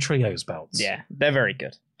custom trios belts. Yeah, they're very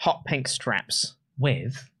good. Hot pink straps.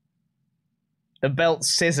 With the belt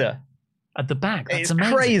scissor. At the back. That's it's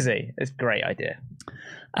amazing. Crazy. It's a great idea.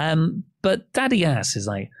 But Daddy Ass is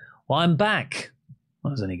like, well, I'm back. I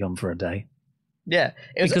was only gone for a day. Yeah.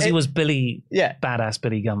 Because he was badass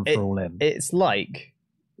Billy Gunn for All In. It's like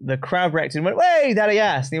the crowd reacted and went, hey, Daddy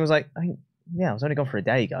Ass. And he was like, I was only gone for a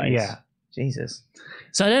day, guys. Yeah. Jesus.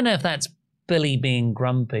 So I don't know if that's Billy being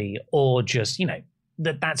grumpy or just,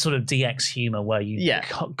 that sort of DX humor where you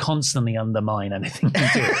constantly undermine anything you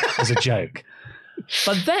do as a joke.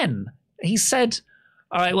 But then he said,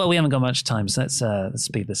 all right, well, we haven't got much time, so let's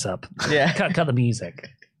speed this up. Yeah. cut the music.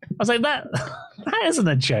 I was like, that isn't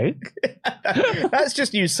a joke. That's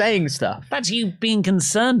just you saying stuff. That's you being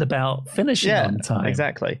concerned about finishing on time.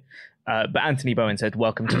 Exactly. But Anthony Bowen said,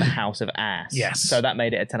 welcome to the House of Ass. Yes. So that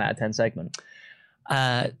made it a 10 out of 10 segment.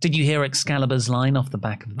 Did you hear Excalibur's line off the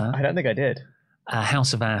back of that? I don't think I did.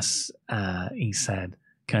 House of Ass, he said,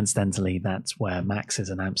 coincidentally, that's where Max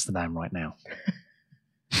is in Amsterdam right now.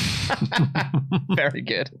 Very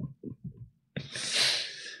good.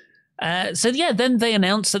 Then they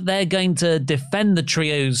announced that they're going to defend the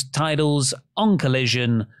trio's titles on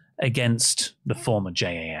Collision against the former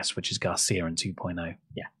JAS, which is Garcia and 2.0.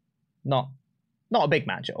 Yeah. Not a big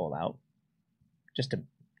match at All Out. Just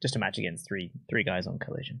a match against three guys on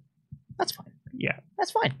Collision. That's fine. Yeah.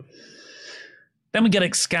 That's fine. Then we get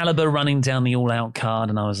Excalibur running down the all-out card,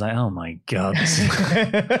 and I was like, oh my God. That's it.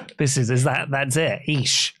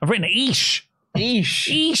 Eesh. I've written Eesh. Eesh.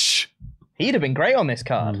 Eesh. He'd have been great on this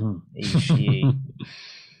card. Eesh.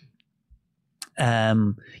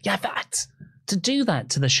 To do that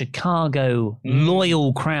to the Chicago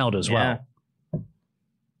loyal crowd as well.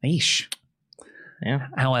 Eesh. Yeah.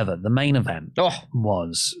 However, the main event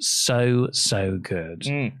was so good,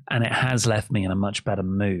 and it has left me in a much better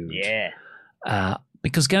mood. Yeah.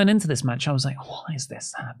 Because going into this match, I was like, why is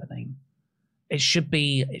this happening? It should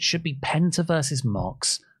be Penta versus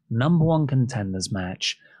Mox, number one contenders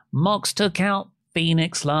match. Mox took out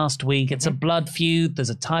Phoenix last week. It's a blood feud.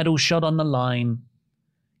 There's a title shot on the line.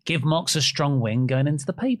 Give Mox a strong win going into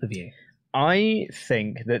the pay-per-view. I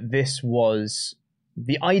think that this was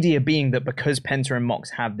the idea being that because Penta and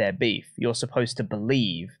Mox have their beef, you're supposed to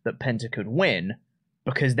believe that Penta could win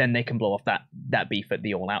because then they can blow off that beef at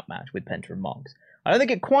the All Out match with Penta and Mox. I don't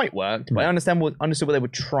think it quite worked, but I understood what they were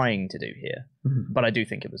trying to do here. Mm-hmm. But I do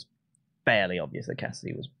think it was fairly obvious that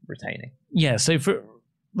Cassidy was retaining. Yeah, so for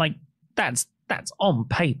like that's on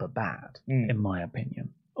paper bad, in my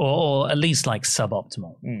opinion. Or at least like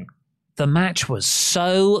suboptimal. The match was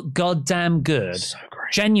so goddamn good. So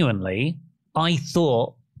great. Genuinely, I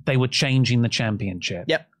thought they were changing the championship.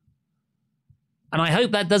 Yep. And I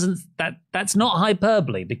hope that's not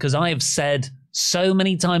hyperbole, because I have said so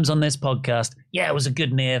many times on this podcast, yeah, it was a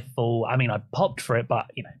good near fall. I mean, I popped for it, but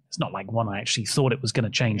it's not like one I actually thought it was going to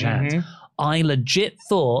change hands. I legit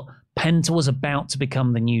thought Penta was about to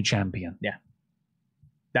become the new champion. Yeah.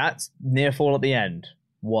 That near fall at the end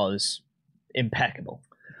was impeccable.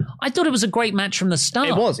 I thought it was a great match from the start.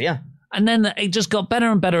 It was, yeah. And then it just got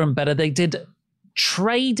better and better and better. They did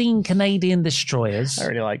trading Canadian destroyers. I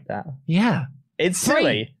really like that. Yeah. It's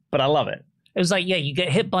silly, but I love it. It was like, yeah, you get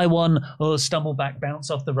hit by one, stumble back, bounce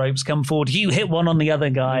off the ropes, come forward. You hit one on the other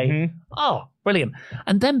guy. Mm-hmm. Oh, brilliant.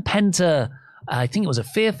 And then Penta, I think it was a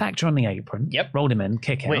Fear Factor on the apron. Yep. Rolled him in,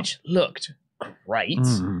 kick out. Which looked great.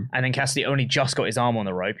 Mm-hmm. And then Cassidy only just got his arm on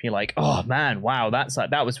the rope. You're like, oh man, wow,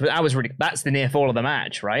 that was really, that's the near fall of the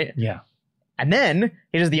match, right? Yeah. And then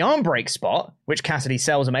he does the arm break spot, which Cassidy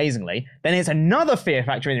sells amazingly. Then it's another Fear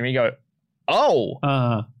Factor in there, and you go,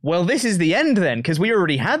 oh, well, this is the end then, because we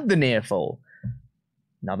already had the near fall.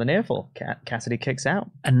 Another near fall. Cassidy kicks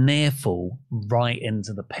out. A near fall right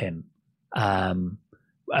into the pin. And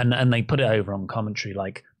they put it over on commentary,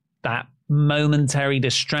 like that momentary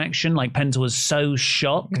distraction. Like Penta was so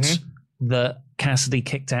shocked that Cassidy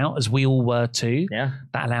kicked out, as we all were too. Yeah.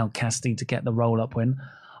 That allowed Cassidy to get the roll-up win.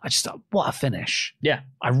 I just thought, what a finish. Yeah.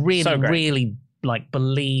 I really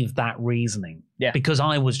believe that reasoning. Yeah. Because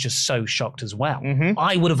I was just so shocked as well. Mm-hmm.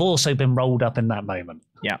 I would have also been rolled up in that moment.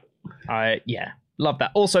 Yeah. Yeah. Love that.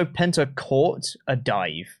 Also, Penta caught a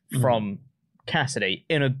dive from Cassidy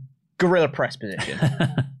in a gorilla press position.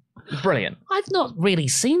 Brilliant. I've not really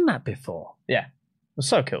seen that before. Yeah. It was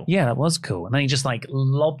so cool. Yeah, that was cool. And then he just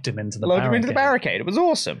lobbed him into the barricade. It was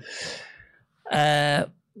awesome.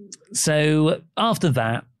 So after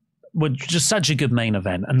that, was just such a good main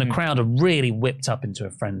event, and the crowd had really whipped up into a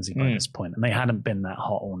frenzy by this point, and they hadn't been that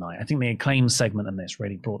hot all night. I think the Acclaim segment in this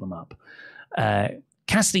really brought them up.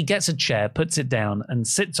 Cassidy gets a chair, puts it down, and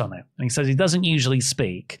sits on it. And he says he doesn't usually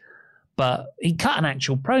speak, but he cut an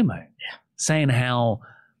actual promo saying how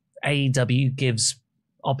AEW gives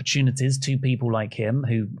opportunities to people like him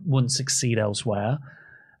who wouldn't succeed elsewhere,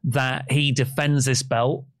 that he defends this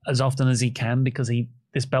belt as often as he can because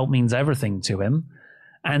this belt means everything to him.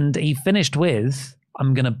 And he finished with,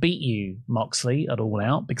 I'm going to beat you, Moxley, at All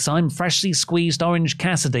Out, because I'm freshly squeezed Orange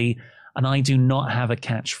Cassidy and I do not have a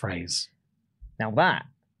catchphrase. Now that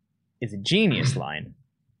is a genius line,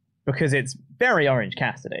 because it's very Orange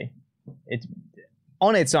Cassidy. It's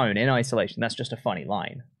on its own, in isolation, that's just a funny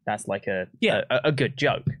line. That's like a good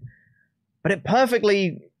joke. But it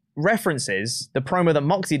perfectly references the promo that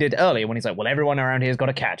Moxie did earlier when he's like, well, everyone around here's got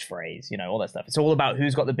a catchphrase, all that stuff. It's all about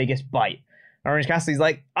who's got the biggest bite. Orange Cassidy's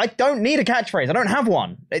like, I don't need a catchphrase. I don't have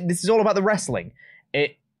one. This is all about the wrestling.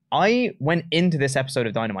 I went into this episode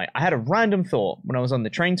of Dynamite. I had a random thought when I was on the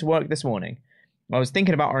train to work this morning. I was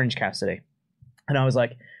thinking about Orange Cassidy. And I was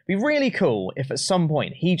like, it'd be really cool if at some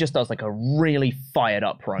point he just does like a really fired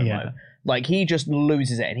up promo. Yeah. Like he just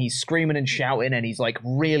loses it and he's screaming and shouting and he's like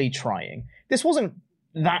really trying. This wasn't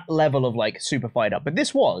that level of like super fired up, but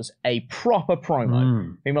this was a proper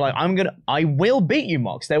promo. People were like, I will beat you,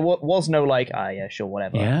 Mox. There was no like, yeah, sure,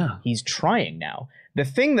 whatever. Yeah. He's trying now. The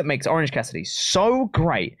thing that makes Orange Cassidy so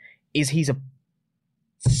great is he's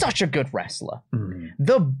such a good wrestler.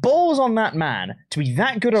 The balls on that man to be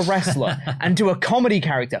that good a wrestler and to a comedy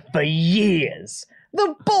character for years.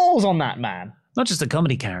 The balls on that man. Not just a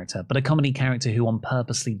comedy character, but a comedy character who on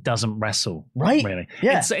purposely doesn't wrestle. Right. Really.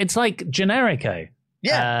 Yeah. It's like Generico.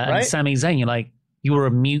 Yeah. Right? And Sami Zayn. You're like, you were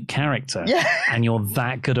a mute character. Yeah. And you're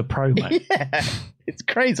that good a promo. Yeah. It's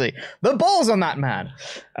crazy. The balls on that man.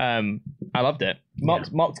 I loved it.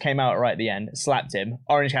 Mox came out right at the end, slapped him.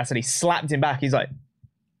 Orange Cassidy slapped him back. He's like,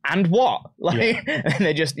 and what? And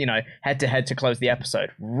they just, head to head to close the episode.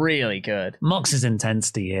 Really good. Mox's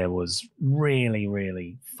intensity here was really,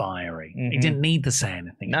 really fiery. He didn't need to say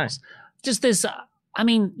anything else. Just this,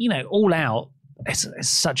 All Out, it's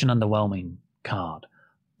such an underwhelming card.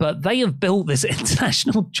 But they have built this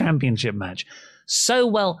international championship match so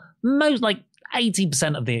well. Most,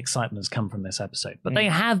 80% of the excitement has come from this episode. But they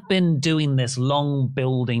have been doing this long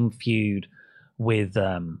building feud with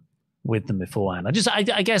them beforehand.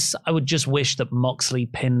 I guess I would just wish that Moxley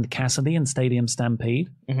pinned Cassidy in Stadium Stampede.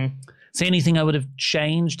 See anything I would have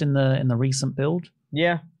changed in the recent build?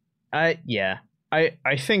 Yeah. I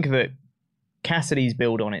think that Cassidy's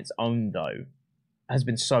build on its own, though, has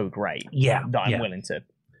been so great that I'm willing to...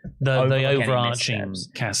 The overarching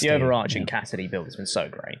Cassidy. The overarching Cassidy build has been so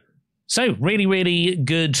great. So, really, really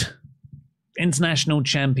good International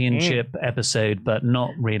Championship episode, but not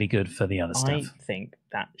really good for the other stuff. I think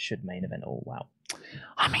that should main event All Out.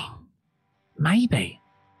 I mean, maybe.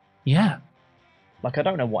 Yeah. Like, I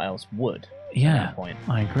don't know what else would. Yeah, at that point.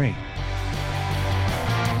 I agree.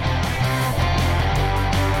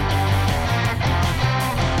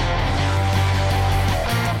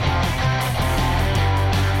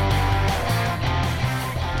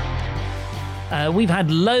 We've had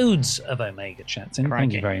loads of Omega chats in.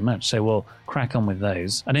 Thank you very much. So we'll crack on with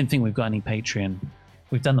those. I don't think we've got any Patreon.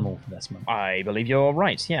 We've done them all for this month. I believe you're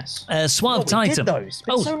right, yes. Suave Titan. Did those. It's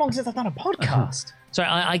been so long since I've done a podcast. Sorry,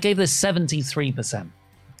 I gave this 73%.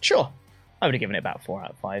 Sure. I would have given it about 4 out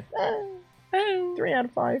of 5. 3 out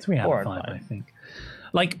of 5. 3 out of 5, I think.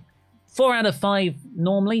 Like, 4 out of 5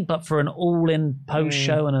 normally, but for an all-in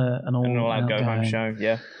post-show and an all-out go-home show,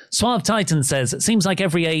 yeah. Suave Titan says, it seems like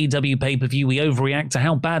every AEW pay-per-view we overreact to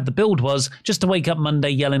how bad the build was just to wake up Monday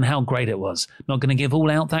yelling how great it was. Not going to give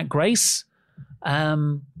All Out that grace?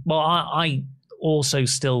 Well, I also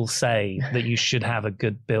still say that you should have a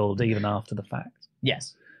good build even after the fact.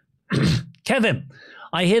 Yes. Kevin,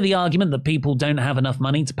 I hear the argument that people don't have enough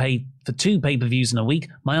money to pay for 2 pay-per-views in a week.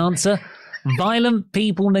 My answer, violent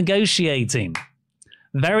people negotiating.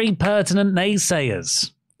 Very pertinent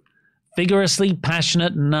naysayers. Vigorously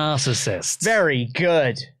passionate narcissists. Very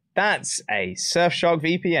good. That's a Surfshark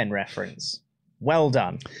VPN reference. Well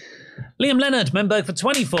done. Liam Leonard, member for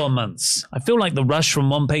 24 months. I feel like the rush from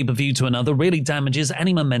one pay-per-view to another really damages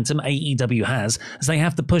any momentum AEW has, as they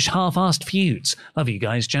have to push half-assed feuds. Love you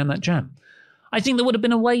guys, jam that jam. I think there would have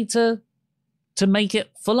been a way to make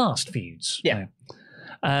it full-assed feuds. Yeah.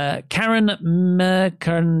 Karen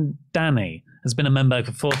Mercandani has been a member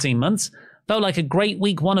for 14 months. Felt like a great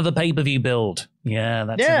week 1 of a pay-per-view build. Yeah,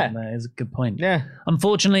 that is a good point. Yeah.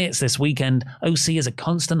 Unfortunately, it's this weekend. OC is a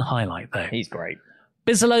constant highlight, though. He's great.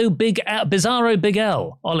 Bizarro Big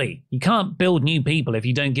L. Ollie, you can't build new people if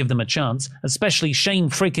you don't give them a chance, especially Shane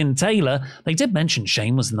frickin' Taylor. They did mention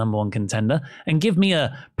Shane was the number 1 contender. And give me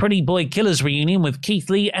a Pretty Boy Killers reunion with Keith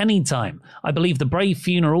Lee anytime. I believe the Brave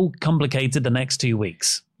funeral complicated the next 2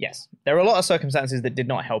 weeks. Yes. There were a lot of circumstances that did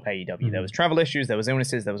not help AEW. There was travel issues, there was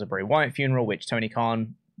illnesses, there was a Bray Wyatt funeral, which Tony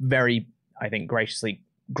Khan very, I think, graciously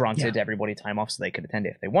granted everybody time off so they could attend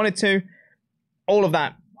it if they wanted to. All of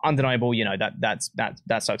that, undeniable,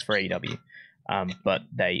 that sucks for AEW. But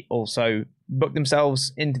they also booked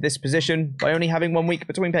themselves into this position by only having 1 week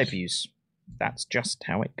between pay-per-views. That's just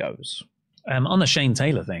how it goes. On the Shane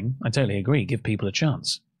Taylor thing, I totally agree. Give people a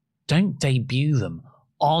chance. Don't debut them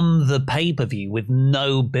on the pay-per-view with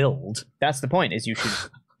no build. That's the point, is you should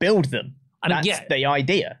build them. That's the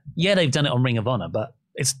idea. Yeah, they've done it on Ring of Honor, but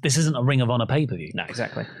this isn't a Ring of Honor pay-per-view. No,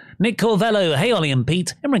 exactly. Nick Corvello, hey Ollie and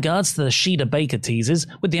Pete. In regards to the Sheeta Baker teasers,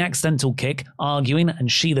 with the accidental kick, arguing,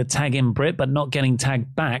 and Sheeta tagging Britt but not getting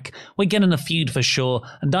tagged back, we're getting a feud for sure,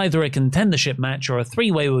 and either a contendership match or a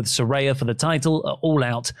 3-way with Saraya for the title are All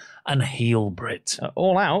Out and heel Britt.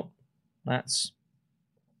 All Out? That's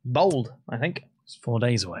bold, I think. It's 4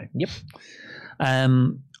 days away. Yep.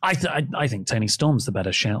 I think Toni Storm's the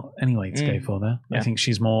better shout anyway to go for there. Yeah. I think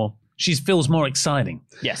she feels more exciting.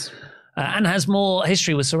 Yes. And has more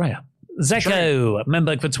history with Saraya. Zeko,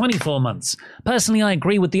 member for 24 months. Personally, I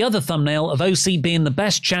agree with the other thumbnail of OC being the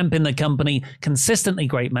best champ in the company. Consistently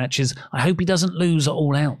great matches. I hope he doesn't lose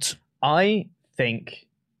All Out. I think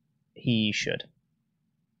he should.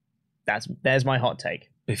 There's my hot take.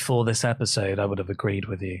 Before this episode, I would have agreed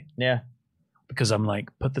with you. Yeah. Because I'm like,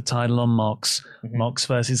 put the title on Mox. Mm-hmm. Mox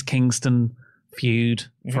versus Kingston feud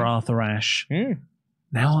for Arthur Ashe.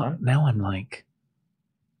 Now I'm like,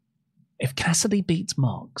 if Cassidy beats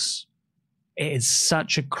Mox, it is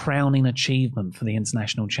such a crowning achievement for the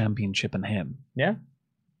International Championship and him. Yeah.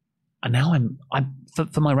 And now I'm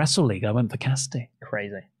for my Wrestle League, I went for Cassidy.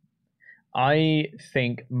 Crazy. I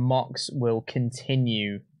think Mox will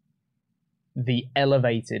continue the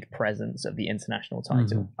elevated presence of the international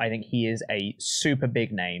title. I think he is a super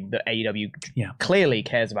big name that AEW clearly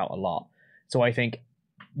cares about a lot. So I think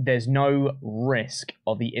there's no risk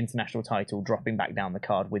of the international title dropping back down the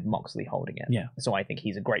card with Moxley holding it. Yeah. So I think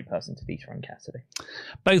he's a great person to dethrone Cassidy.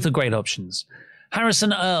 Both are great options.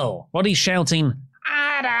 Harrison Earl, Roddy's shouting,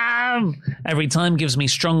 Adam! Every time gives me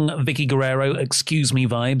strong Vicky Guerrero excuse me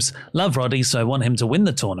vibes. Love Roddy, so I want him to win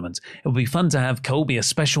the tournament. It would be fun to have Cole be a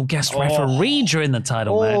special guest referee during the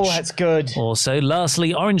title match. Oh, that's good. Also,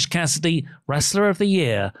 lastly, Orange Cassidy, Wrestler of the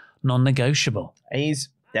Year, non-negotiable. He's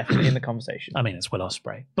definitely in the conversation. I mean, it's Will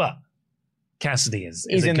Ospreay, but Cassidy is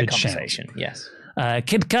He's a in the good conversation, shout. yes.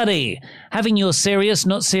 Kid Cudi, having your serious,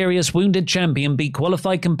 not serious, wounded champion beat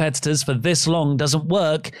qualified competitors for this long doesn't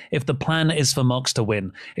work if the plan is for Mox to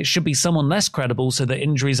win. It should be someone less credible so the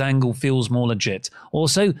injuries angle feels more legit.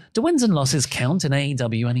 Also, do wins and losses count in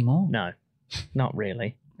AEW anymore? No, not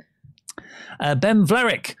really. Ben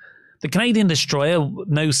Vlerick, the Canadian Destroyer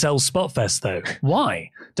no-sell Spotfest, though.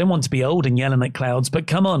 Why? Don't want to be old and yelling at clouds, but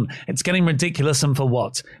come on, it's getting ridiculous, and for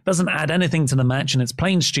what? Doesn't add anything to the match, and it's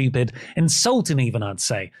plain stupid, insulting even, I'd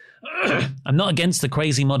say. I'm not against the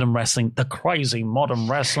crazy modern wrestling,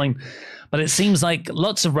 but it seems like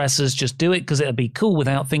lots of wrestlers just do it because it'd be cool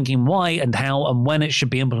without thinking why and how and when it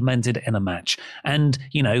should be implemented in a match and,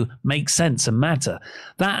 make sense and matter.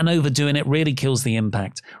 That and overdoing it really kills the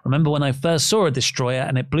impact. Remember when I first saw a Destroyer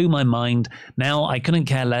and it blew my mind? Now I couldn't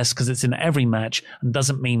care less because it's in every match and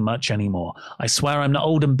doesn't mean much anymore. I swear I'm not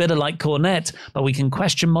old and bitter like Cornette, but we can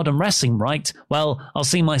question modern wrestling, right? Well, I'll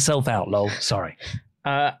see myself out, lol. Sorry.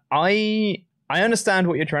 I understand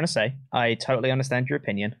what you're trying to say. I totally understand your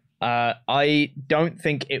opinion. I don't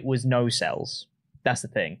think it was no sells. That's the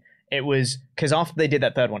thing. It was because after they did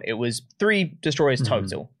that third one, it was 3 Destroyers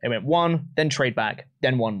total. It went 1, then trade back,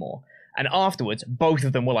 then 1 more. And afterwards, both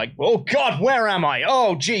of them were like, oh God, where am I?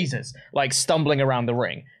 Oh, Jesus. Like stumbling around the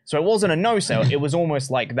ring. So it wasn't a no-sell. It was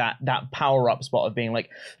almost like that power-up spot of being like,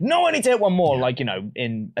 no, I need to hit one more. Yeah. Like,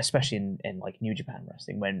 especially in like New Japan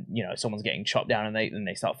wrestling, when, someone's getting chopped down and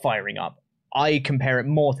they start firing up. I compare it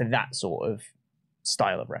more to that sort of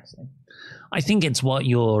style of wrestling. I think it's what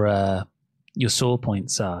your sore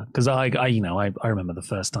points are, because I remember the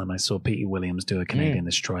first time I saw Petey Williams do a Canadian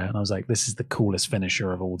Destroyer, and I was like, this is the coolest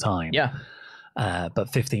finisher of all time. Yeah. But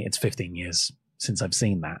it's 15 years since I've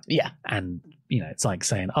seen that. Yeah. And it's like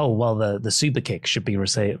saying, oh well, the super kick should be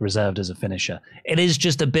reserved as a finisher. It is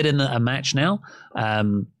just a bit in a match now.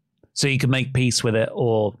 So you can make peace with it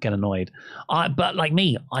or get annoyed. But like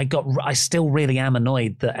me, I still really am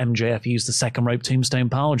annoyed that MJF used the second rope tombstone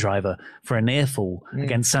power driver for a near fall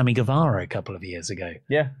against Sammy Guevara a couple of years ago.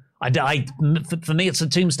 Yeah. For me, it's a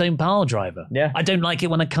tombstone power driver. Yeah. I don't like it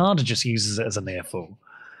when Okada just uses it as a near fall.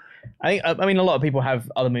 I mean, a lot of people have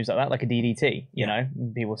other moves like that, like a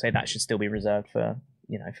DDT. People say that should still be reserved for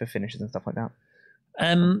for finishes and stuff like that.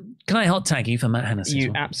 Can I hot tag you for Matt Hennessy?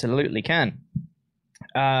 You absolutely can.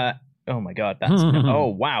 Oh my God, that's oh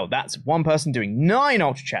wow, that's one person doing 9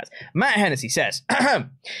 Ultra Chats. Matt Hennessy says,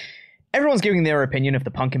 everyone's giving their opinion of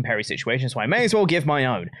the Punk and Perry situation, so I may as well give my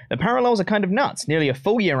own. The parallels are kind of nuts. Nearly a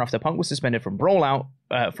full year after Punk was suspended from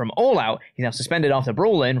from All Out, he's now suspended after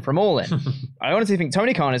Brawl In from All In. I honestly think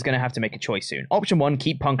Tony Khan is going to have to make a choice soon. Option 1,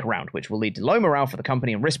 keep Punk around, which will lead to low morale for the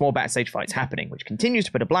company and risk more backstage fights happening, which continues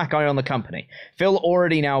to put a black eye on the company. Phil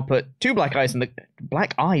already now put 2 black eyes on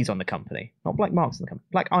the company, not black marks on the company,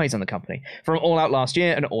 black eyes on the company, from All Out last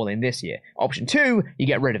year and All In this year. Option 2, you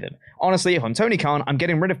get rid of him. Honestly, if I'm Tony Khan, I'm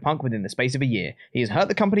getting rid of Punk within the space of a year. He has hurt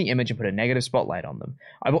the company image and put a negative spotlight on them.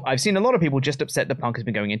 I've seen a lot of people just upset that Punk has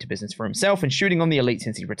been going into business for himself and shooting on the Elite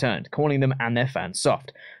since he returned, calling them and their fans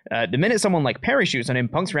soft. The minute someone like Perry shoots on him,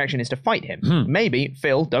 Punk's reaction is to fight him. Maybe,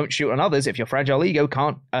 Phil, don't shoot on others if your fragile ego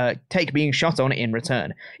can't take being shot on in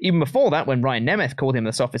return. Even before that, when Ryan Nemeth called him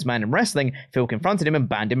the softest man in wrestling, Phil confronted him and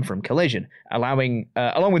banned him from Collision, along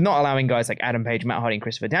with not allowing guys like Adam Page, Matt Hardy, and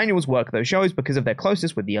Christopher Daniels work those shows because of their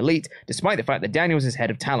closeness with the Elite, despite the fact that Daniels is head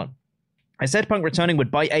of talent. I said Punk returning would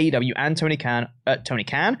bite AEW and Tony Khan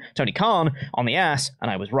on the ass, and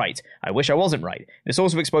I was right. I wish I wasn't right. This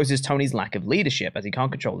also exposes Tony's lack of leadership, as he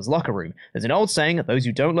can't control his locker room. There's an old saying that those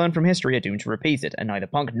who don't learn from history are doomed to repeat it, and neither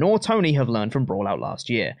Punk nor Tony have learned from Brawl Out last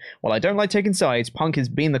year. While I don't like taking sides, Punk has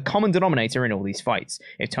been the common denominator in all these fights.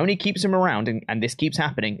 If Tony keeps him around and this keeps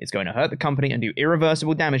happening, it's going to hurt the company and do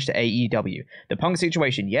irreversible damage to AEW. The Punk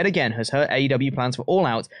situation yet again has hurt AEW plans for All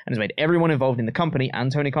Out and has made everyone involved in the company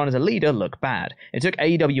and Tony Khan as a leader look bad. It took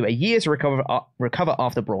AEW a year to recover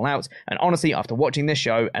after Brawl Out, and honestly, after watching this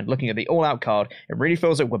show and looking at the All Out card, it really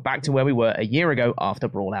feels like we're back to where we were a year ago after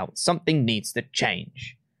Brawl Out. Something needs to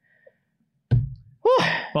change.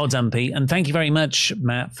 Well done, Pete, and thank you very much,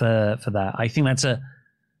 Matt, for that. I think that's a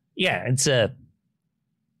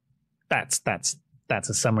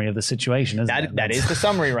summary of the situation, isn't it? That is the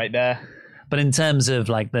summary right there. But in terms of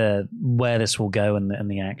like where this will go and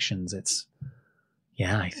the actions,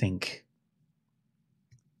 I think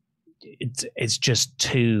it's just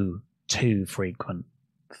too frequent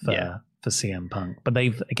for CM Punk. But they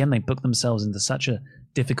put themselves into such a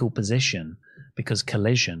difficult position because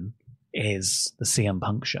Collision is the CM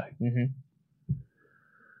Punk show. Mm-hmm.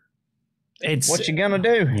 It's what you gonna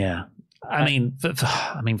do? Yeah, I mean,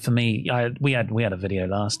 for me, we had a video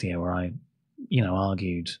last year where I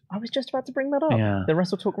argued. I was just about to bring that up. Yeah. The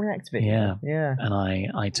Wrestle Talk React video. Yeah. And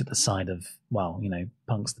I took the side of,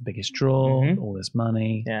 Punk's the biggest draw, all this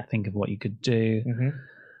money. Yeah. Think of what you could do. Mm-hmm.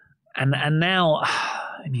 And now,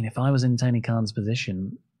 I mean, if I was in Tony Khan's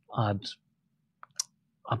position, I'd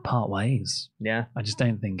part ways. Yeah. I just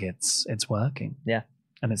don't think it's working. Yeah.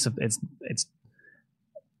 And it's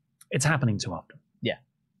happening too often. Yeah.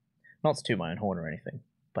 Not to toot my own horn or anything,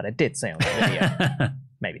 but I did say on the video,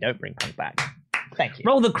 maybe don't bring Punk back. Thank you.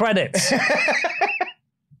 Roll the credits.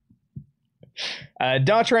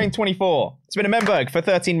 Dartrain24. It's been a Memberg for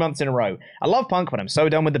 13 months in a row. I love Punk, but I'm so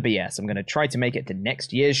done with the BS. I'm going to try to make it to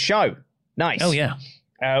next year's show. Nice. Oh, yeah.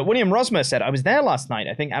 William Rosmer said, I was there last night.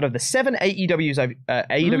 I think out of the 7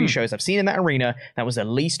 AEW shows I've seen in that arena, that was the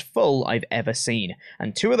least full I've ever seen.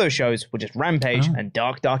 And 2 of those shows were just Rampage and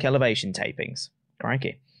Dark Elevation tapings.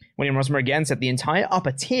 Crikey. William Rosmer again said the entire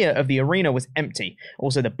upper tier of the arena was empty.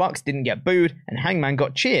 Also, the Bucks didn't get booed and Hangman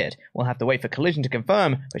got cheered. We'll have to wait for Collision to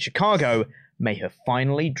confirm, but Chicago may have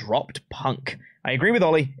finally dropped Punk. I agree with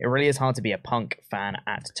Ollie. It really is hard to be a Punk fan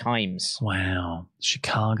at times. Wow.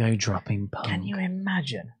 Chicago dropping Punk. Can you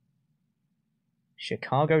imagine?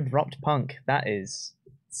 Chicago dropped Punk. That is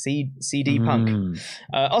CD Punk.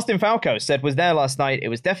 Austin Falco said, was there last night. It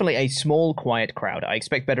was definitely a small, quiet crowd. I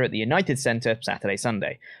expect better at the United Center Saturday,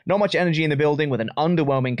 Sunday. Not much energy in the building with an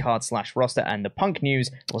underwhelming card/roster, and the Punk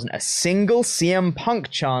news wasn't a single CM Punk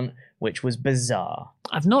chant, which was bizarre.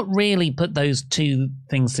 I've not really put those two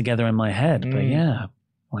things together in my head, but yeah.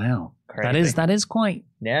 Wow. Crazy. That is quite...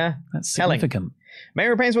 Yeah. That's significant. Telling.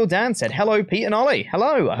 Mayor of Painesville Dan said, hello, Pete and Ollie.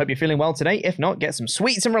 Hello. I hope you're feeling well today. If not, get some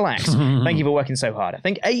sweets and relax. Thank you for working so hard. I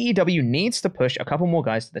think AEW needs to push a couple more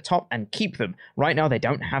guys to the top and keep them. Right now, they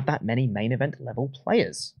don't have that many main event level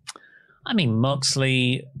players. I mean,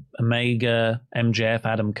 Moxley, Omega, MJF,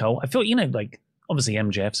 Adam Cole. I feel, obviously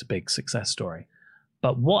MJF's a big success story.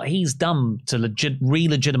 But what he's done to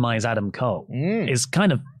re-legitimize Adam Cole is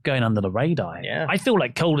kind of going under the radar. Yeah. I feel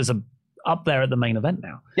like Cole is up there at the main event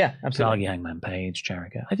now. Yeah, absolutely. Darby, Hangman Page,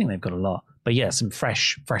 Jericho. I think they've got a lot. But yeah, some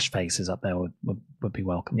fresh faces up there would be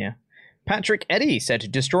welcome. Yeah. Patrick Eddy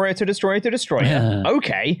said, destroyer to destroyer to destroyer. Yeah.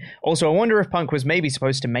 Okay. Also, I wonder if Punk was maybe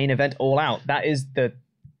supposed to main event All Out. That is the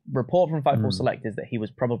report from Fightful Select is that he was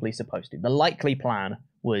probably supposed to. The likely plan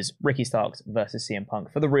was Ricky Starks versus CM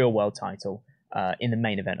Punk for the real world title in the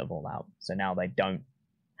main event of All Out. So now they don't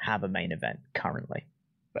have a main event currently.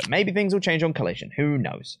 But maybe things will change on Collision. Who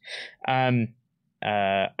knows?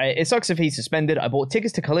 It sucks if he's suspended. I bought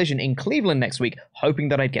tickets to Collision in Cleveland next week, hoping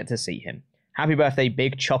that I'd get to see him. Happy birthday,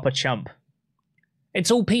 Big Chopper Chump.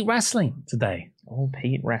 It's all Pete Wrestling today. All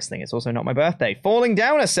Pete Wrestling. It's also not my birthday. Falling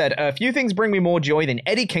Downer said, a few things bring me more joy than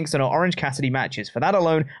Eddie Kingston or Orange Cassidy matches. For that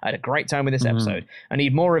alone, I had a great time with this episode. I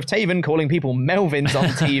need more of Taven calling people Melvins on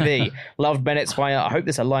TV. Loved Bennett's Fire. I hope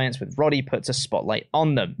this alliance with Roddy puts a spotlight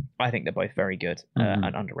on them. I think they're both very good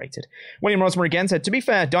and underrated. William Rosmer again said, to be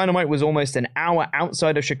fair, Dynamite was almost an hour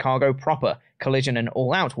outside of Chicago proper. Collision and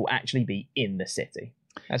All Out will actually be in the city.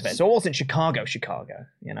 That's fair. So it wasn't Chicago,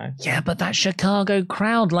 Yeah, but that Chicago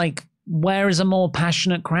crowd, where is a more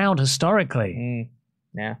passionate crowd historically?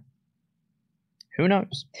 Yeah. Who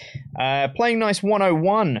knows? Playing Nice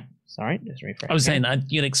 101. Sorry, just refresh. I was saying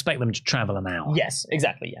you'd expect them to travel an hour. Yes,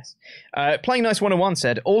 exactly, yes. Playing Nice 101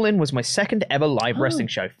 said, All In was my second ever live wrestling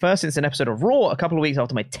show. First since an episode of Raw a couple of weeks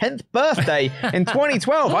after my 10th birthday in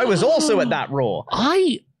 2012. I was also at that Raw.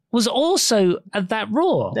 I was also at that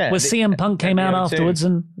Raw where CM Punk came out afterwards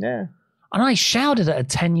and I shouted at a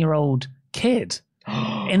 10-year-old kid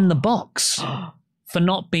in the box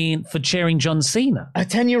for cheering John Cena. A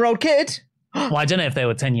 10-year-old kid? Well, I don't know if they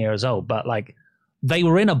were 10 years old, but they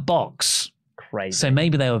were in a box. Crazy. So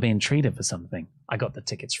maybe they were being treated for something. I got the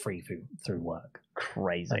tickets free through work.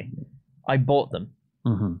 Crazy. I bought them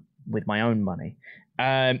with my own money.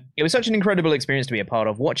 It was such an incredible experience to be a part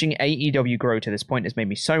of. Watching AEW grow to this point has made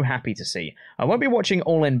me so happy to see. I won't be watching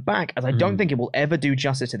All In back, as I don't think it will ever do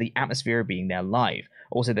justice to the atmosphere of being there live.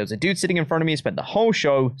 Also, there was a dude sitting in front of me who spent the whole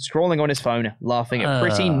show scrolling on his phone, laughing at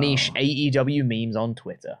pretty niche AEW memes on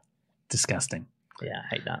Twitter. Disgusting. Yeah,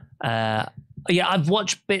 I hate that. Yeah, I've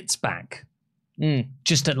watched bits back.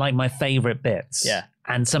 Just at my favorite bits. Yeah.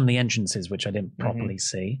 And some of the entrances, which I didn't properly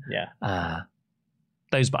see. Yeah.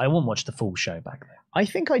 But I won't watch the full show back there. I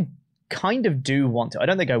think I kind of do want to. I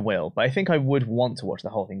don't think I will, but I think I would want to watch the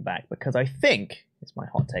whole thing back because I think it's my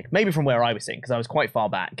hot take. Maybe from where I was sitting, because I was quite far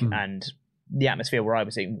back and the atmosphere where I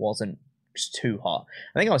was sitting wasn't just too hot.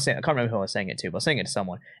 I think I was saying, I can't remember who I was saying it to, but I was saying it to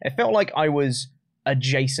someone. It felt like I was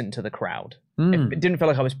adjacent to the crowd. It didn't feel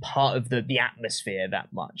like I was part of the atmosphere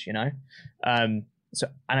that much, you know? And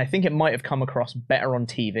I think it might have come across better on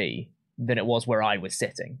TV than it was where I was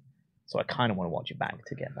sitting. So I kind of want to watch it back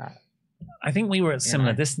to get that. I think we were at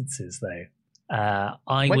similar distances, though.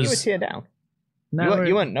 You were tier down. No,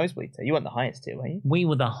 you weren't nosebleed tier. You weren't the highest tier, were you? We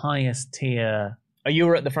were the highest tier. Oh, you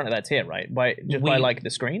were at the front of that tier, right? By like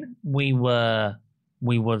the screen? We were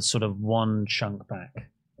sort of one chunk back.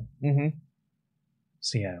 Mm-hmm.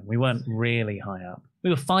 So yeah, we weren't really high up. We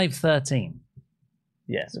were 513.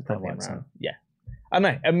 Yeah, so probably around. Yeah. I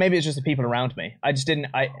don't know. Maybe it's just the people around me. I just didn't.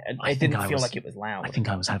 I didn't feel like it was loud. I think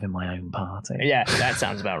I was having my own party. Yeah, that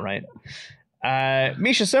sounds about right.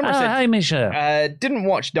 Misha Summer said, "Hi, Misha. Didn't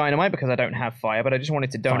watch Dynamite because I don't have Fire, but I just wanted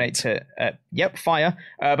to donate to. Fire.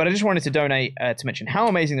 But I just wanted to donate to mention how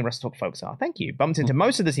amazing the WrestleTalk folks are. Thank you. Bumped into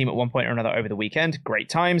most of the team at one point or another over the weekend. Great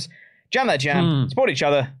times. Jam that jam. Support each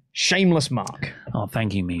other. Shameless Mark." Oh,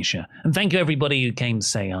 thank you, Misha, and thank you everybody who came to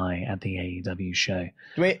say hi at the AEW show.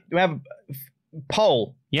 Do we have a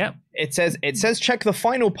poll? Yeah. It says check the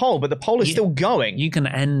final poll, but the poll is still going. You can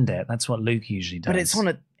end it. That's what Luke usually does. But it's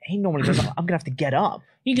on he normally does. I'm gonna have to get up.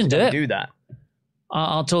 You can do that.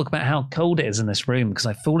 I'll talk about how cold it is in this room because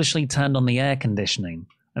I foolishly turned on the air conditioning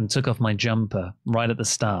and took off my jumper right at the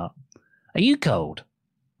start. Are you cold?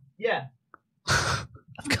 Yeah.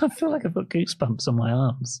 I feel like I've got goosebumps on my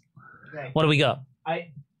arms. Okay. What do we got?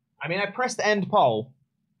 I pressed end poll,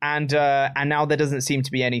 and now there doesn't seem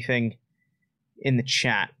to be anything in the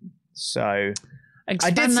chat. So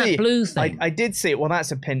expand that blue thing. I did see it. Well,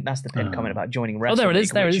 that's a pin. That's the pin comment about joining Wrestle. Oh, there it is.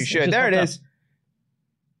 League, there it is. You should. There it is.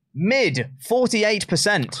 Mid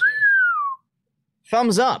 48%.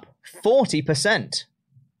 Thumbs up 40%.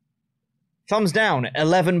 Thumbs down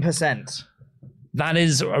 11%. That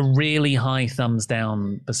is a really high thumbs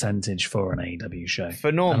down percentage for an AEW show.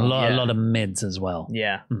 For normal, a lot of mids as well.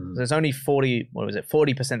 Yeah. There's only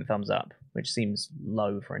 40% thumbs up, which seems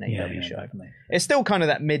low for an AEW show. Definitely. It's still kind of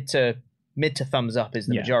that mid to thumbs up is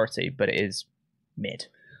the majority, but it is mid.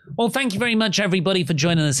 Well, thank you very much, everybody, for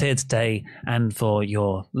joining us here today and for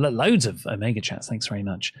your loads of Omega chats. Thanks very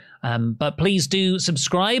much. But please do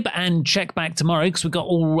subscribe and check back tomorrow because we've got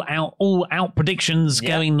all out predictions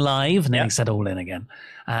going live. Nearly said all in again.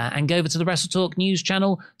 And go over to the WrestleTalk news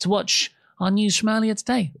channel to watch our news from earlier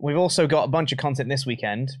today. We've also got a bunch of content this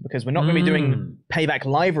weekend because we're not going to be doing Payback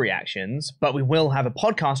live reactions, but we will have a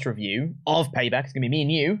podcast review of Payback. It's going to be me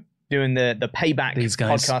and you doing the Payback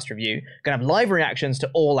podcast review. Going to have live reactions to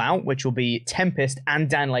All Out, which will be Tempest and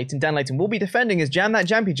Dan Layton. Dan Layton will be defending his Jam That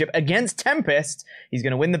Championship against Tempest. He's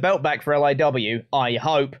going to win the belt back for LIW, I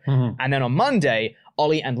hope. And then on Monday,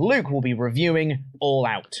 Ollie and Luke will be reviewing All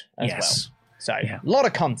Out as well. So, a lot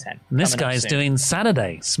of content. And this guy is doing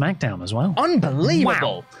Saturday SmackDown as well.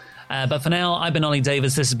 Unbelievable. Wow. But for now, I've been Ollie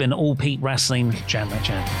Davis. This has been All Pete Wrestling. Jam That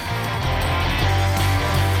Jam.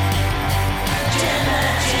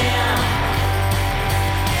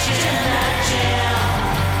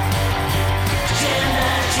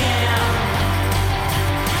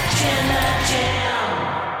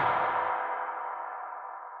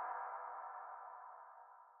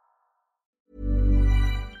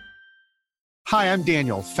 Hi, I'm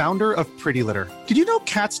Daniel, founder of Pretty Litter. Did you know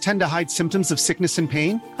cats tend to hide symptoms of sickness and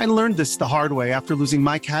pain? I learned this the hard way after losing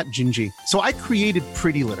my cat, Gingy. So I created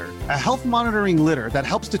Pretty Litter, a health monitoring litter that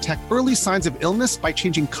helps detect early signs of illness by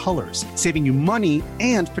changing colors, saving you money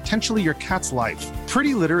and potentially your cat's life.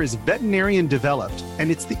 Pretty Litter is veterinarian developed, and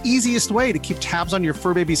it's the easiest way to keep tabs on your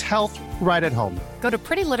fur baby's health right at home. Go to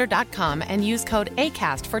prettylitter.com and use code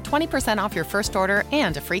ACAST for 20% off your first order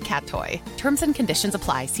and a free cat toy. Terms and conditions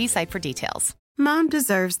apply. See site for details. Mom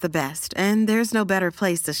deserves the best, and there's no better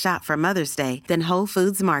place to shop for Mother's Day than Whole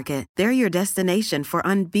Foods Market. They're your destination for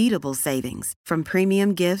unbeatable savings, from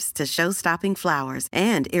premium gifts to show-stopping flowers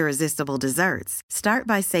and irresistible desserts. Start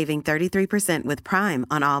by saving 33% with Prime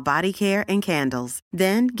on all body care and candles.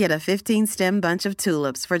 Then get a 15-stem bunch of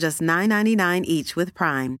tulips for just $9.99 each with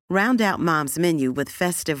Prime. Round out Mom's menu with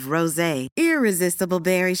festive rosé, irresistible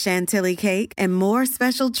berry chantilly cake, and more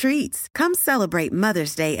special treats. Come celebrate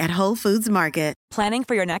Mother's Day at Whole Foods Market. Planning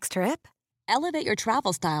for your next trip? Elevate your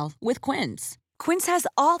travel style with Quince. Quince has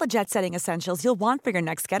all the jet-setting essentials you'll want for your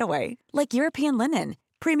next getaway, like European linen,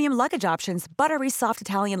 premium luggage options, buttery soft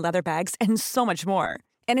Italian leather bags, and so much more.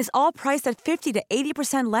 And is all priced at 50 to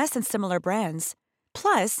 80% less than similar brands.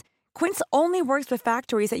 Plus, Quince only works with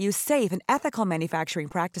factories that use safe and ethical manufacturing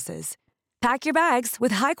practices. Pack your bags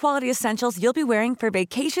with high-quality essentials you'll be wearing for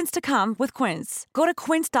vacations to come with Quince. Go to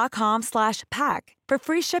quince.com/pack for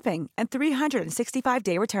free shipping and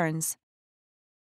 365-day returns.